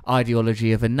 The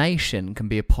ideology of a nation can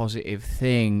be a positive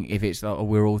thing if it's like,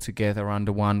 we're all together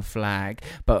under one flag.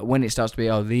 But when it starts to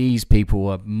be, these people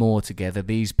are more together,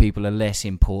 these people are less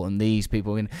important, these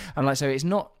people, so it's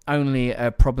not only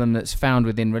a problem that's found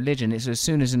within religion. It's as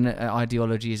soon as an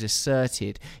ideology is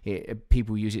asserted,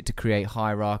 people use it to create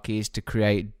hierarchies, to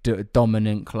create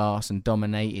dominant class and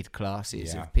dominated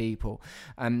classes of people.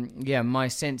 My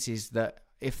sense is that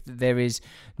if there is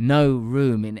no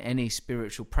room in any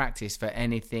spiritual practice for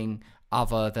anything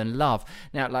other than love.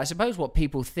 Now, I suppose what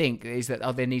people think is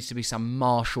that there needs to be some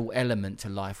martial element to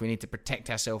life. We need to protect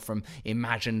ourselves from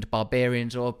imagined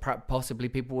barbarians, or possibly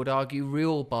people would argue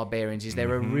real barbarians. Is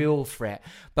there a real threat?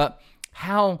 But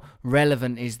how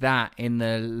relevant is that in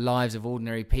the lives of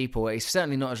ordinary people? It's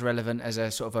certainly not as relevant as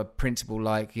a sort of a principle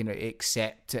like,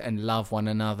 accept and love one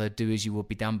another, do as you will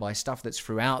be done by, stuff that's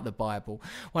throughout the Bible.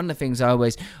 One of the things I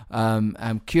always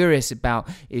am curious about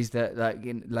is that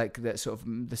that sort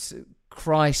of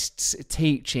Christ's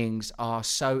teachings are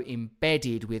so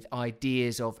embedded with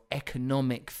ideas of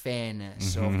economic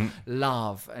fairness, of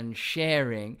love and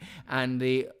sharing, and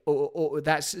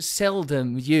that's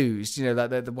seldom used.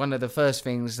 One of the first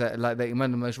things one of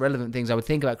the most relevant things I would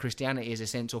think about Christianity is a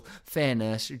sense of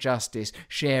fairness, justice,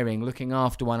 sharing, looking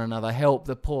after one another, help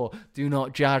the poor, do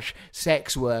not judge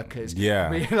sex workers.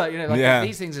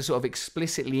 These things are sort of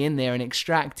explicitly in there and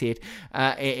extracted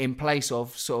in place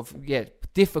of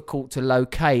difficult to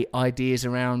locate ideas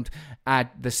around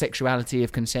the sexuality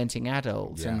of consenting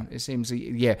adults. And it seems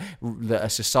that a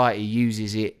society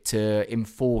uses it to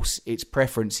enforce its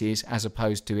preferences as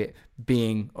opposed to it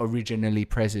being originally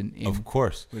present in Of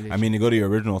course. religion. I mean, to go to your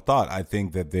original thought, I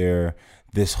think that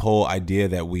this whole idea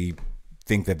that we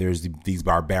think that there's these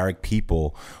barbaric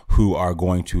people who are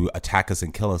going to attack us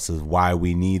and kill us is why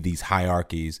we need these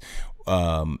hierarchies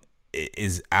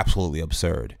is absolutely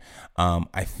absurd.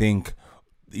 I think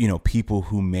people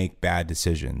who make bad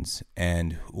decisions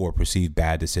or perceive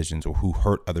bad decisions or who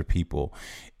hurt other people,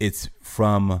 it's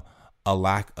from a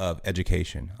lack of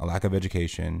education. A lack of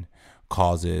education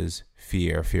causes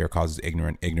fear. Fear causes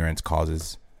ignorance. Ignorance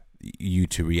causes you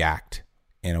to react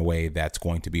in a way that's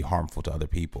going to be harmful to other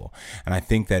people. And I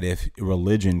think that if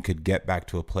religion could get back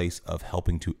to a place of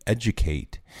helping to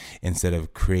educate instead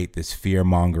of create this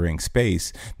fear-mongering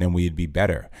space, then we'd be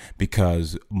better.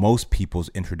 Because most people's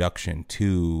introduction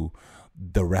to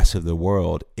the rest of the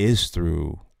world is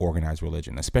through organized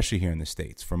religion, especially here in the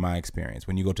States. From my experience,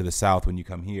 when you go to the South, when you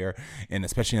come here, and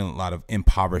especially in a lot of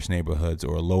impoverished neighborhoods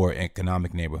or lower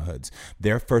economic neighborhoods,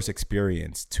 their first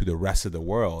experience to the rest of the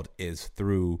world is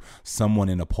through someone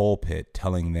in a pulpit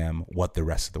telling them what the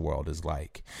rest of the world is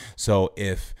like. So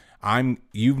if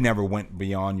you've never went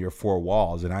beyond your four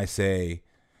walls and I say,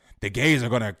 the gays are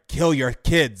going to kill your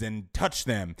kids and touch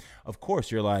them, of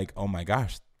course you're like, oh my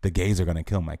gosh, the gays are going to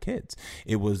kill my kids.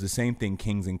 It was the same thing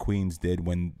kings and queens did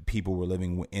when people were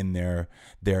living in their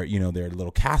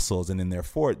little castles and in their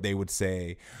fort. They would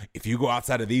say, if you go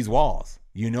outside of these walls,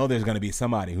 there's going to be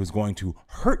somebody who's going to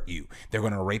hurt you. They're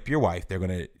going to rape your wife. They're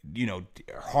going to,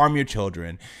 harm your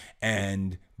children.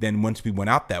 And then once we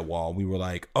went out that wall, we were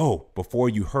like, oh, before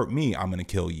you hurt me, I'm going to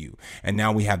kill you. And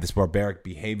now we have this barbaric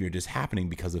behavior just happening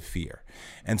because of fear.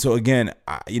 And so again,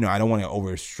 I don't want to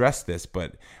overstress this,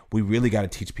 but we really got to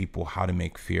teach people how to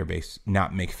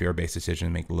not make fear-based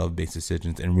decisions, make love-based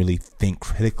decisions, and really think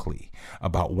critically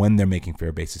about when they're making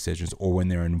fear-based decisions or when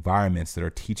they're in environments that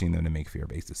are teaching them to make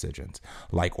fear-based decisions,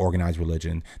 like organized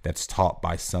religion that's taught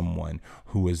by someone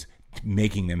who is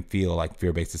making them feel like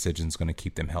fear-based decisions is going to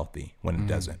keep them healthy when it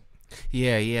doesn't.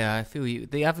 Yeah, I feel you.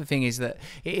 The other thing is that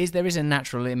there is a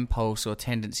natural impulse or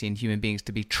tendency in human beings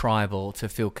to be tribal, to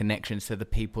feel connections to the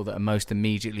people that are most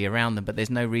immediately around them, but there's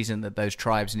no reason that those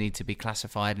tribes need to be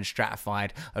classified and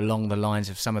stratified along the lines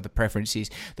of some of the preferences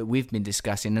that we've been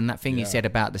discussing. And that thing you said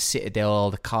about the citadel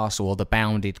or the castle or the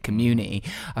bounded community,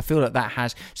 I feel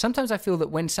that sometimes I feel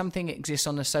that when something exists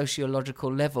on a sociological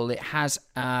level, it has,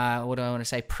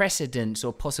 precedence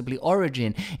or possibly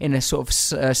origin in a sort of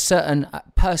certain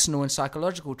personal and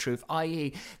psychological truth,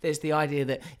 i.e. there's the idea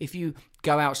that if you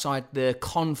go outside the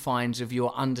confines of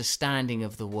your understanding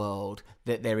of the world,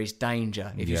 that there is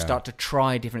danger. If you start to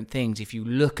try different things, if you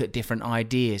look at different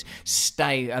ideas,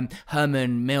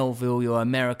 Herman Melville, your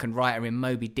American writer in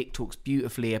Moby Dick, talks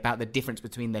beautifully about the difference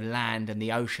between the land and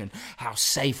the ocean, how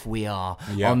safe we are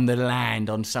on the land,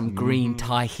 on some green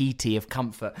Tahiti of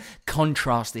comfort.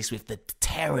 Contrast this with the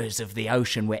terrors of the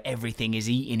ocean where everything is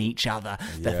eating each other,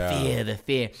 the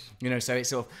fear. So it's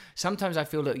sort of, sometimes I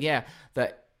feel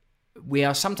that we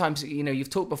are sometimes, you've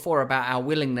talked before about our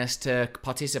willingness to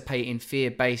participate in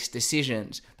fear-based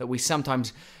decisions, that we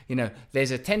sometimes,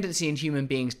 there's a tendency in human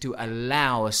beings to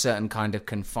allow a certain kind of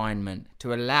confinement,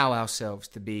 to allow ourselves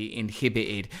to be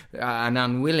inhibited, an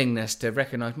unwillingness to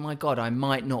recognize, my God, I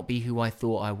might not be who I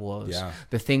thought I was. Yeah.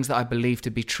 The things that I believe to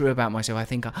be true about myself, I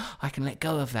think I can let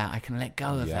go of that. I can let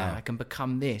go of that. I can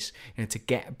become this,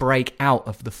 to break out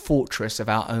of the fortress of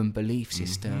our own belief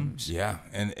systems. Yeah,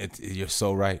 and you're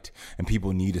so right. And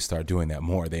people need to start doing that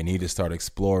more. They need to start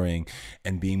exploring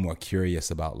and being more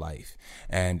curious about life.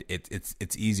 And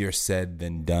it's easier said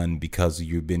than done, because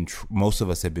most of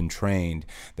us have been trained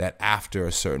that after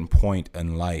a certain point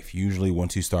in life, usually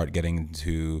once you start getting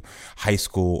into high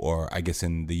school, or I guess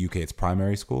in the UK it's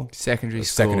primary school, secondary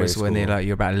school is when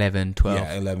you're about 11, 12.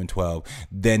 Yeah, 11, 12.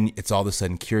 Then it's all of a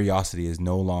sudden curiosity is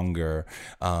no longer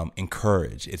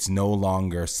encouraged. It's no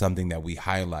longer something that we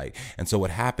highlight. And so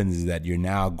what happens is that you're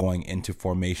now going into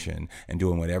formation and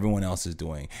doing what everyone else is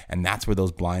doing. And that's where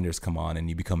those blinders come on, and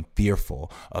you become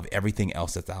fearful of everything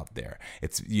else that's out there.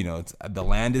 It's the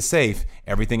land is safe.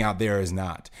 Everything out there is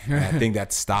not. And I think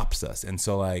that stops us. And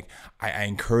so I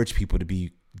encourage people to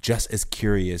be just as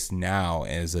curious now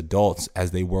as adults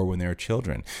as they were when they were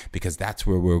children, because that's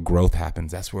where real growth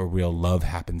happens. That's where real love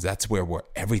happens. That's where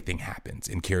everything happens,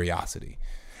 in curiosity.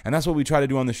 And that's what we try to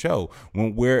do on the show.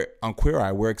 When we're on Queer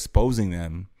Eye, we're exposing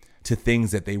them to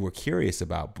things that they were curious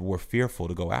about but were fearful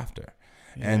to go after.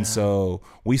 Yeah. And so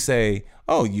we say,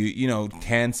 oh,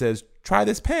 Can says, try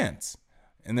this pants.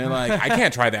 And they're like, I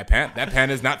can't try that pant. That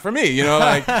pant is not for me.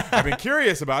 I've been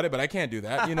curious about it, but I can't do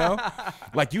that,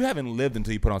 Like, you haven't lived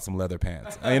until you put on some leather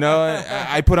pants.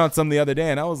 I put on some the other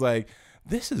day, and I was like,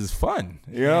 this is fun.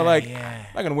 I'm not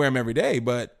going to wear them every day,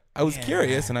 but I was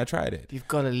curious, and I tried it. You've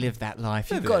got to live that life.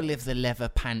 You've got to live the leather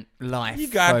pant life. You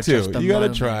got to. You got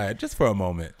to try it just for a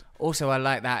moment. Also, I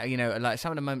like that, like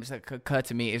some of the moments that occurred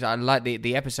to me is I like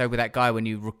the episode with that guy when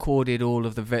you recorded all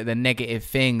of the negative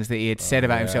things that he had said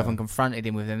about himself and confronted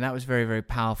him with them. That was very, very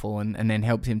powerful, and then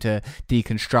helped him to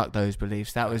deconstruct those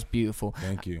beliefs. That was beautiful.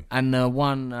 Thank you. And the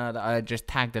one that I just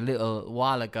tagged a little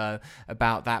while ago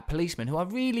about that policeman, who I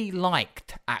really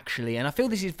liked, actually, and I feel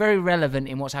this is very relevant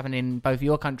in what's happening in both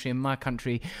your country and my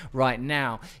country right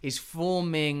now, is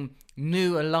forming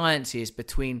new alliances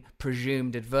between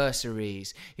presumed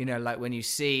adversaries. Like when you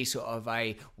see sort of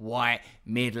a white,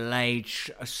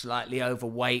 middle-aged, slightly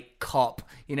overweight cop,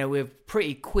 we're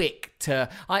pretty quick to...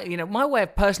 my way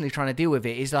of personally trying to deal with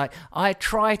it is like, I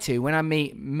try to, when I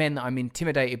meet men that I'm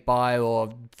intimidated by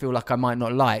or feel like I might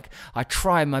not like, I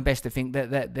try my best to think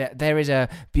that there is a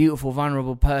beautiful,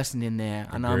 vulnerable person in there,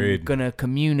 and Agreed. I'm going to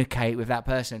communicate with that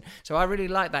person. So I really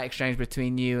like that exchange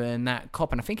between you and that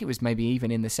cop, and I think it was maybe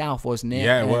even in the South, wasn't it?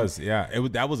 Yeah, it was. Yeah,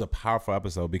 that was a powerful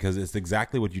episode, because it's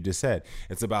exactly what you just said.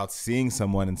 It's about seeing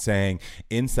someone and saying,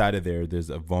 inside of there's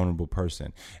a vulnerable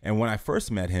person. And when I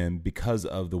first met him, because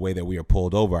of the way that we were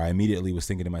pulled over, I immediately was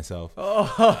thinking to myself,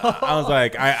 I was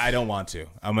like, I don't want to.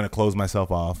 I'm going to close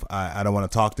myself off. I don't want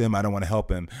to talk to him. I don't want to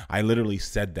help him. I literally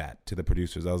said that to the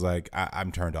producers. I was like,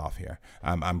 I'm turned off here.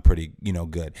 I'm pretty,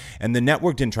 good. And the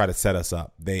network didn't try to set us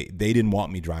up. They didn't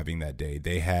want me driving that day.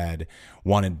 They had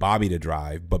wanted Bobby to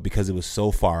drive, but because it was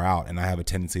so far out, and I have a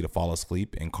tendency to fall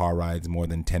asleep in car rides more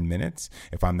than 10 minutes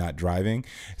if I'm not driving.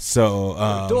 So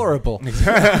adorable.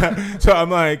 So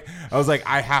I was like,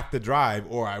 I have to drive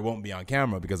or I won't be on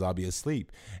camera because I'll be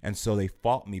asleep. And so they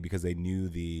fought me because they knew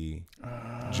the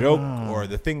joke or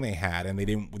the thing they had, and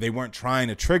they weren't trying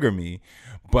to trigger me,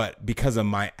 but because of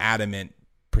my adamant,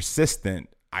 persistent,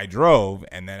 I drove,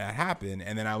 and then that happened,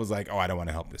 and then I was like, oh, I don't want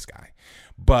to help this guy.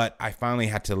 But I finally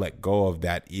had to let go of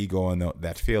that ego and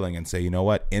that feeling and say, you know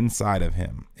what? Inside of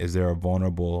him, is there a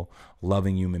vulnerable,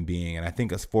 loving human being? And I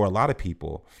think as for a lot of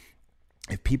people,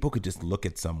 if people could just look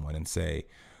at someone and say,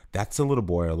 that's a little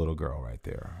boy or a little girl right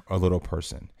there, or a little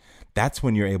person, that's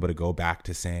when you're able to go back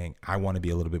to saying, I want to be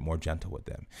a little bit more gentle with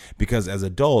them. Because as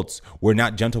adults, we're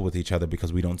not gentle with each other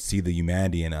because we don't see the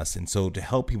humanity in us. And so to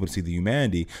help people see the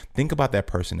humanity, think about that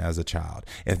person as a child.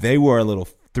 If they were a little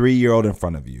 3-year-old in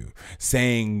front of you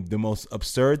saying the most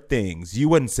absurd things, you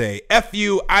wouldn't say, F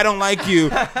you, I don't like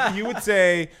you. You would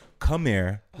say, come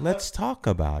here, let's talk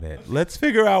about it. Let's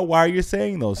figure out why you're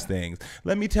saying those things.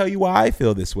 Let me tell you why I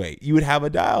feel this way. You would have a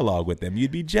dialogue with them.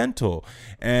 You'd be gentle.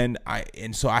 And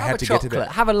so I had to get to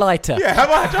that. Have a lighter. Yeah, have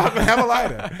a chocolate, have a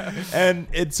lighter.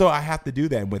 And so I have to do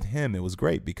that. And with him, it was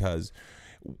great because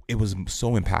it was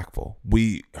so impactful.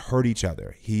 We heard each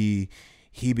other. He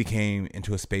became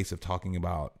into a space of talking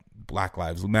about Black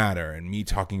Lives Matter and me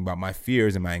talking about my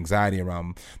fears and my anxiety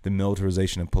around the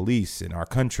militarization of police in our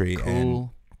country.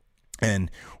 Cool.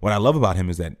 And what I love about him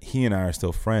is that he and I are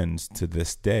still friends to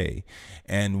this day.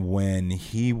 And when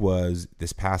he was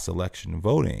this past election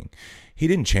voting, he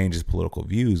didn't change his political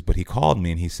views, but he called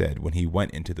me and he said when he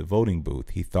went into the voting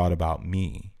booth, he thought about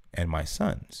me and my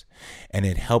sons. And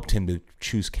it helped him to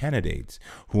choose candidates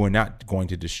who are not going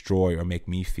to destroy or make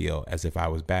me feel as if I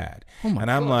was bad. Oh my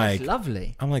and I'm God, like, that's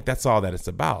lovely. I'm like, that's all that it's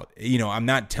about. You know, I'm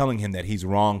not telling him that he's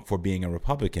wrong for being a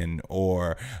Republican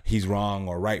or he's wrong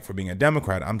or right for being a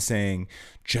Democrat. I'm saying,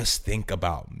 just think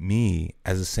about me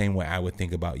as the same way I would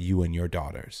think about you and your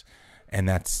daughters. And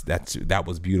that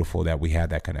was beautiful that we had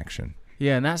that connection.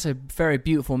 Yeah, and that's a very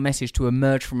beautiful message to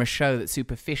emerge from a show that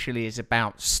superficially is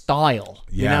about style.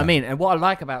 You know what I mean? And what I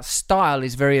like about style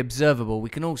is very observable. We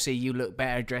can all see you look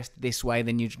better dressed this way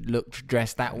than you look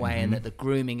dressed that way, and that the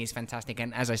grooming is fantastic.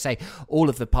 And as I say, all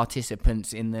of the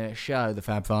participants in the show, the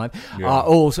Fab Five, are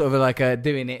all sort of like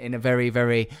doing it in a very,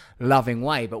 very loving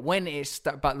way. But when it's,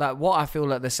 but like what I feel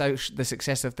like the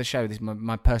success of the show, this is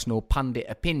my personal pundit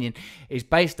opinion, is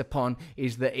based upon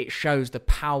is that it shows the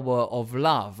power of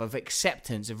love, of acceptance,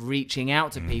 of reaching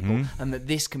out to people, and that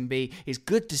this can be, it's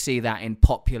good to see that in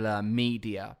popular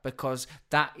media, because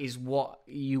that is what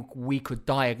we could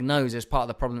diagnose as part of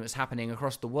the problem that's happening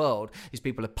across the world, is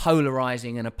people are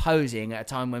polarizing and opposing at a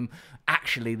time when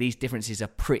actually these differences are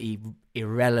pretty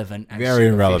irrelevant and very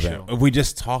irrelevant. If we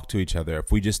just talk to each other,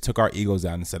 if we just took our egos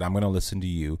out and said, I'm going to listen to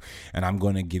you and I'm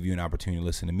going to give you an opportunity to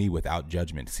listen to me without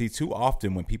judgment. See, too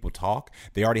often when people talk,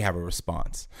 they already have a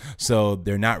response. So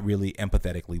they're not really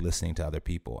empathetically listening to other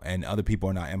people, and other people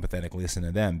are not empathetically listening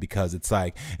to them, because it's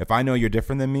like, if I know you're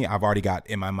different than me, I've already got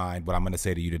in my mind what I'm going to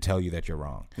say to you to tell you that you're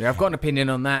wrong. Yeah, I've got an opinion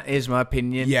on that. Here's my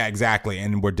opinion. Yeah, exactly.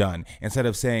 And we're done. Instead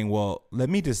of saying, well, let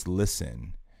me just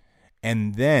listen.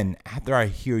 And then after I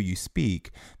hear you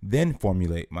speak, then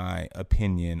formulate my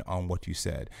opinion on what you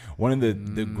said. One of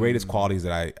the greatest qualities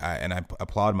that I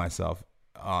applaud myself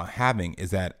having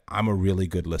is that I'm a really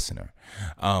good listener.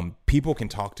 People can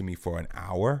talk to me for an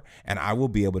hour and I will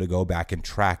be able to go back and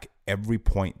track every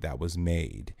point that was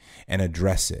made and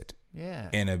address it. Yeah,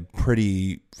 in a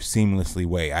pretty seamlessly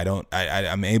way.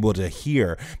 I'm able to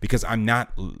hear, because I'm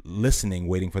not listening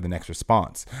waiting for the next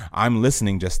response. I'm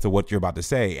listening just to what you're about to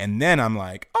say, and then I'm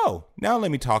like, oh, now let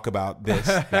me talk about this,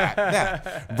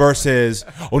 that, versus,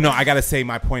 oh no, I got to say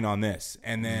my point on this,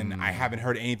 and then I haven't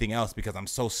heard anything else because I'm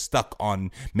so stuck on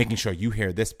making sure you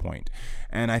hear this point.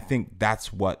 And I think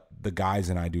that's what the guys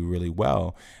and I do really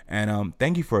well. And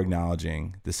thank you for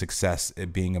acknowledging the success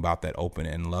it being about that open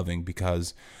and loving,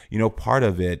 because, you know, part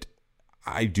of it,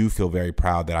 I do feel very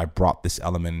proud that I brought this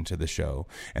element into the show.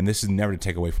 And this is never to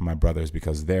take away from my brothers,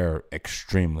 because they're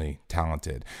extremely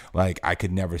talented. Like, I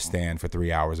could never stand for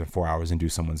 3 hours and 4 hours and do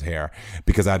someone's hair,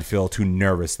 because I'd feel too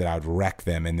nervous that I'd wreck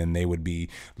them, and then they would be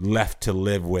left to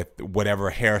live with whatever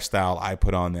hairstyle I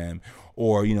put on them.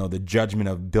 Or, you know, the judgment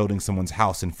of building someone's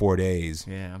house in 4 days.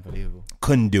 Yeah, unbelievable.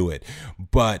 Couldn't do it.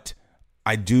 But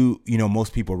I do, you know,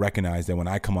 most people recognize that when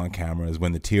I come on camera is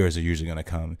when the tears are usually going to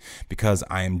come, because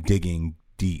I am digging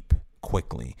deep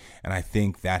quickly. And I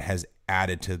think that has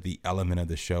added to the element of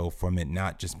the show, from it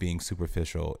not just being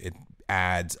superficial. It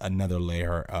adds another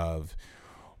layer of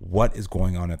what is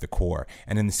going on at the core.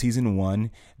 And in the season 1,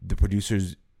 the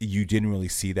producers, you didn't really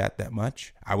see that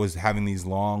much. I was having these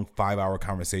long 5-hour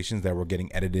conversations that were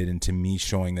getting edited into me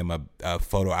showing them a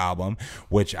photo album,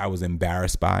 which I was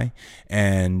embarrassed by.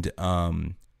 And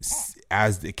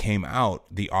as it came out,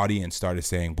 the audience started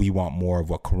saying, we want more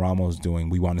of what Karamo's doing.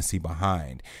 We want to see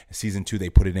behind. Season 2, they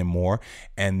put it in more.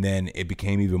 And then it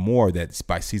became even more that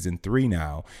by season 3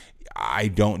 now, I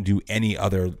don't do any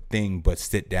other thing but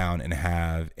sit down and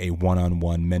have a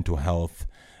one-on-one mental health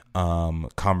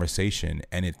conversation,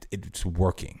 and it's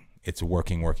working. It's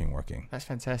working. That's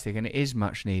fantastic, and it is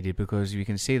much needed, because you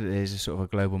can see that there's a sort of a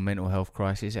global mental health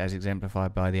crisis, as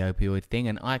exemplified by the opioid thing,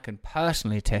 and I can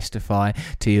personally testify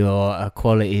to your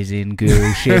qualities in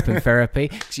guruship and therapy,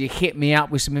 because you hit me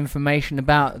up with some information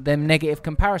about them negative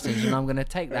comparisons, and I'm going to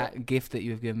take that gift that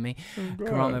you've given me.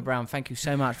 Karamo Brown, thank you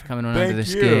so much for coming on Under the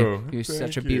Skin. It was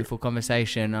such a beautiful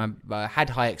conversation. I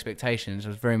had high expectations. I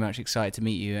was very much excited to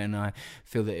meet you, and I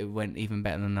feel that it went even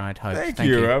better than I'd hoped. Thank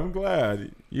you. I'm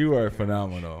glad. You are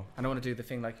phenomenal. I don't want to do the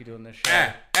thing like you do on the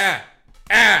show.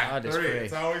 I disagree.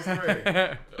 It's always 3.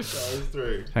 It's always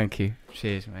 3. Thank you.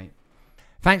 Cheers, mate.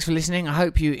 Thanks for listening. I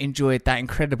hope you enjoyed that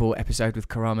incredible episode with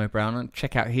Karamo Brown. And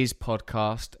check out his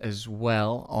podcast as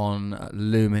well on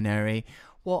Luminary.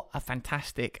 What a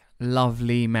fantastic,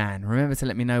 lovely man. Remember to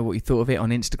let me know what you thought of it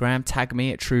on Instagram. Tag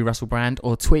me at TrueRussellBrand,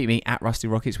 or tweet me at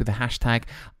RustyRockets with the hashtag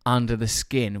Under the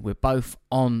Skin. We're both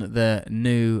on the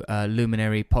new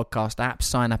Luminary podcast app.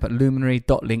 Sign up at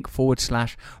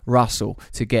luminary.link/Russell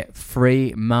to get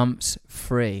 3 months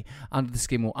free. Under the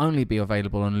Skin will only be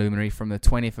available on Luminary from the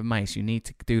 20th of May, so you need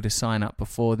to do the sign up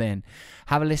before then.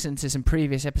 Have a listen to some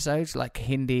previous episodes like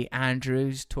Hindi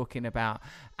Andrews talking about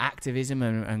activism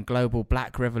and global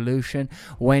black revolution,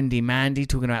 Wendy Mandy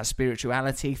talking about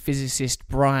spirituality, physicist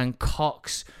Brian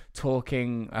Cox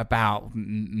talking about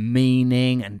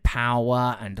meaning and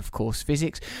power and, of course,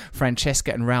 physics.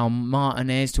 Francesca and Raul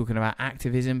Martinez talking about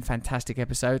activism. Fantastic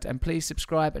episode. And please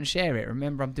subscribe and share it.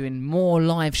 Remember, I'm doing more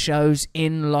live shows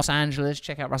in Los Angeles.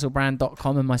 Check out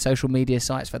russellbrand.com and my social media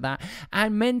sites for that.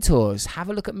 And Mentors. Have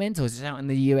a look at Mentors. It's out in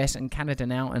the US and Canada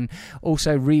now. And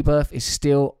also, Rebirth is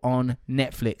still on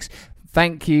Netflix.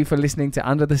 Thank you for listening to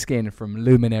Under the Skin from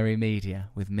Luminary Media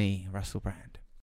with me, Russell Brand.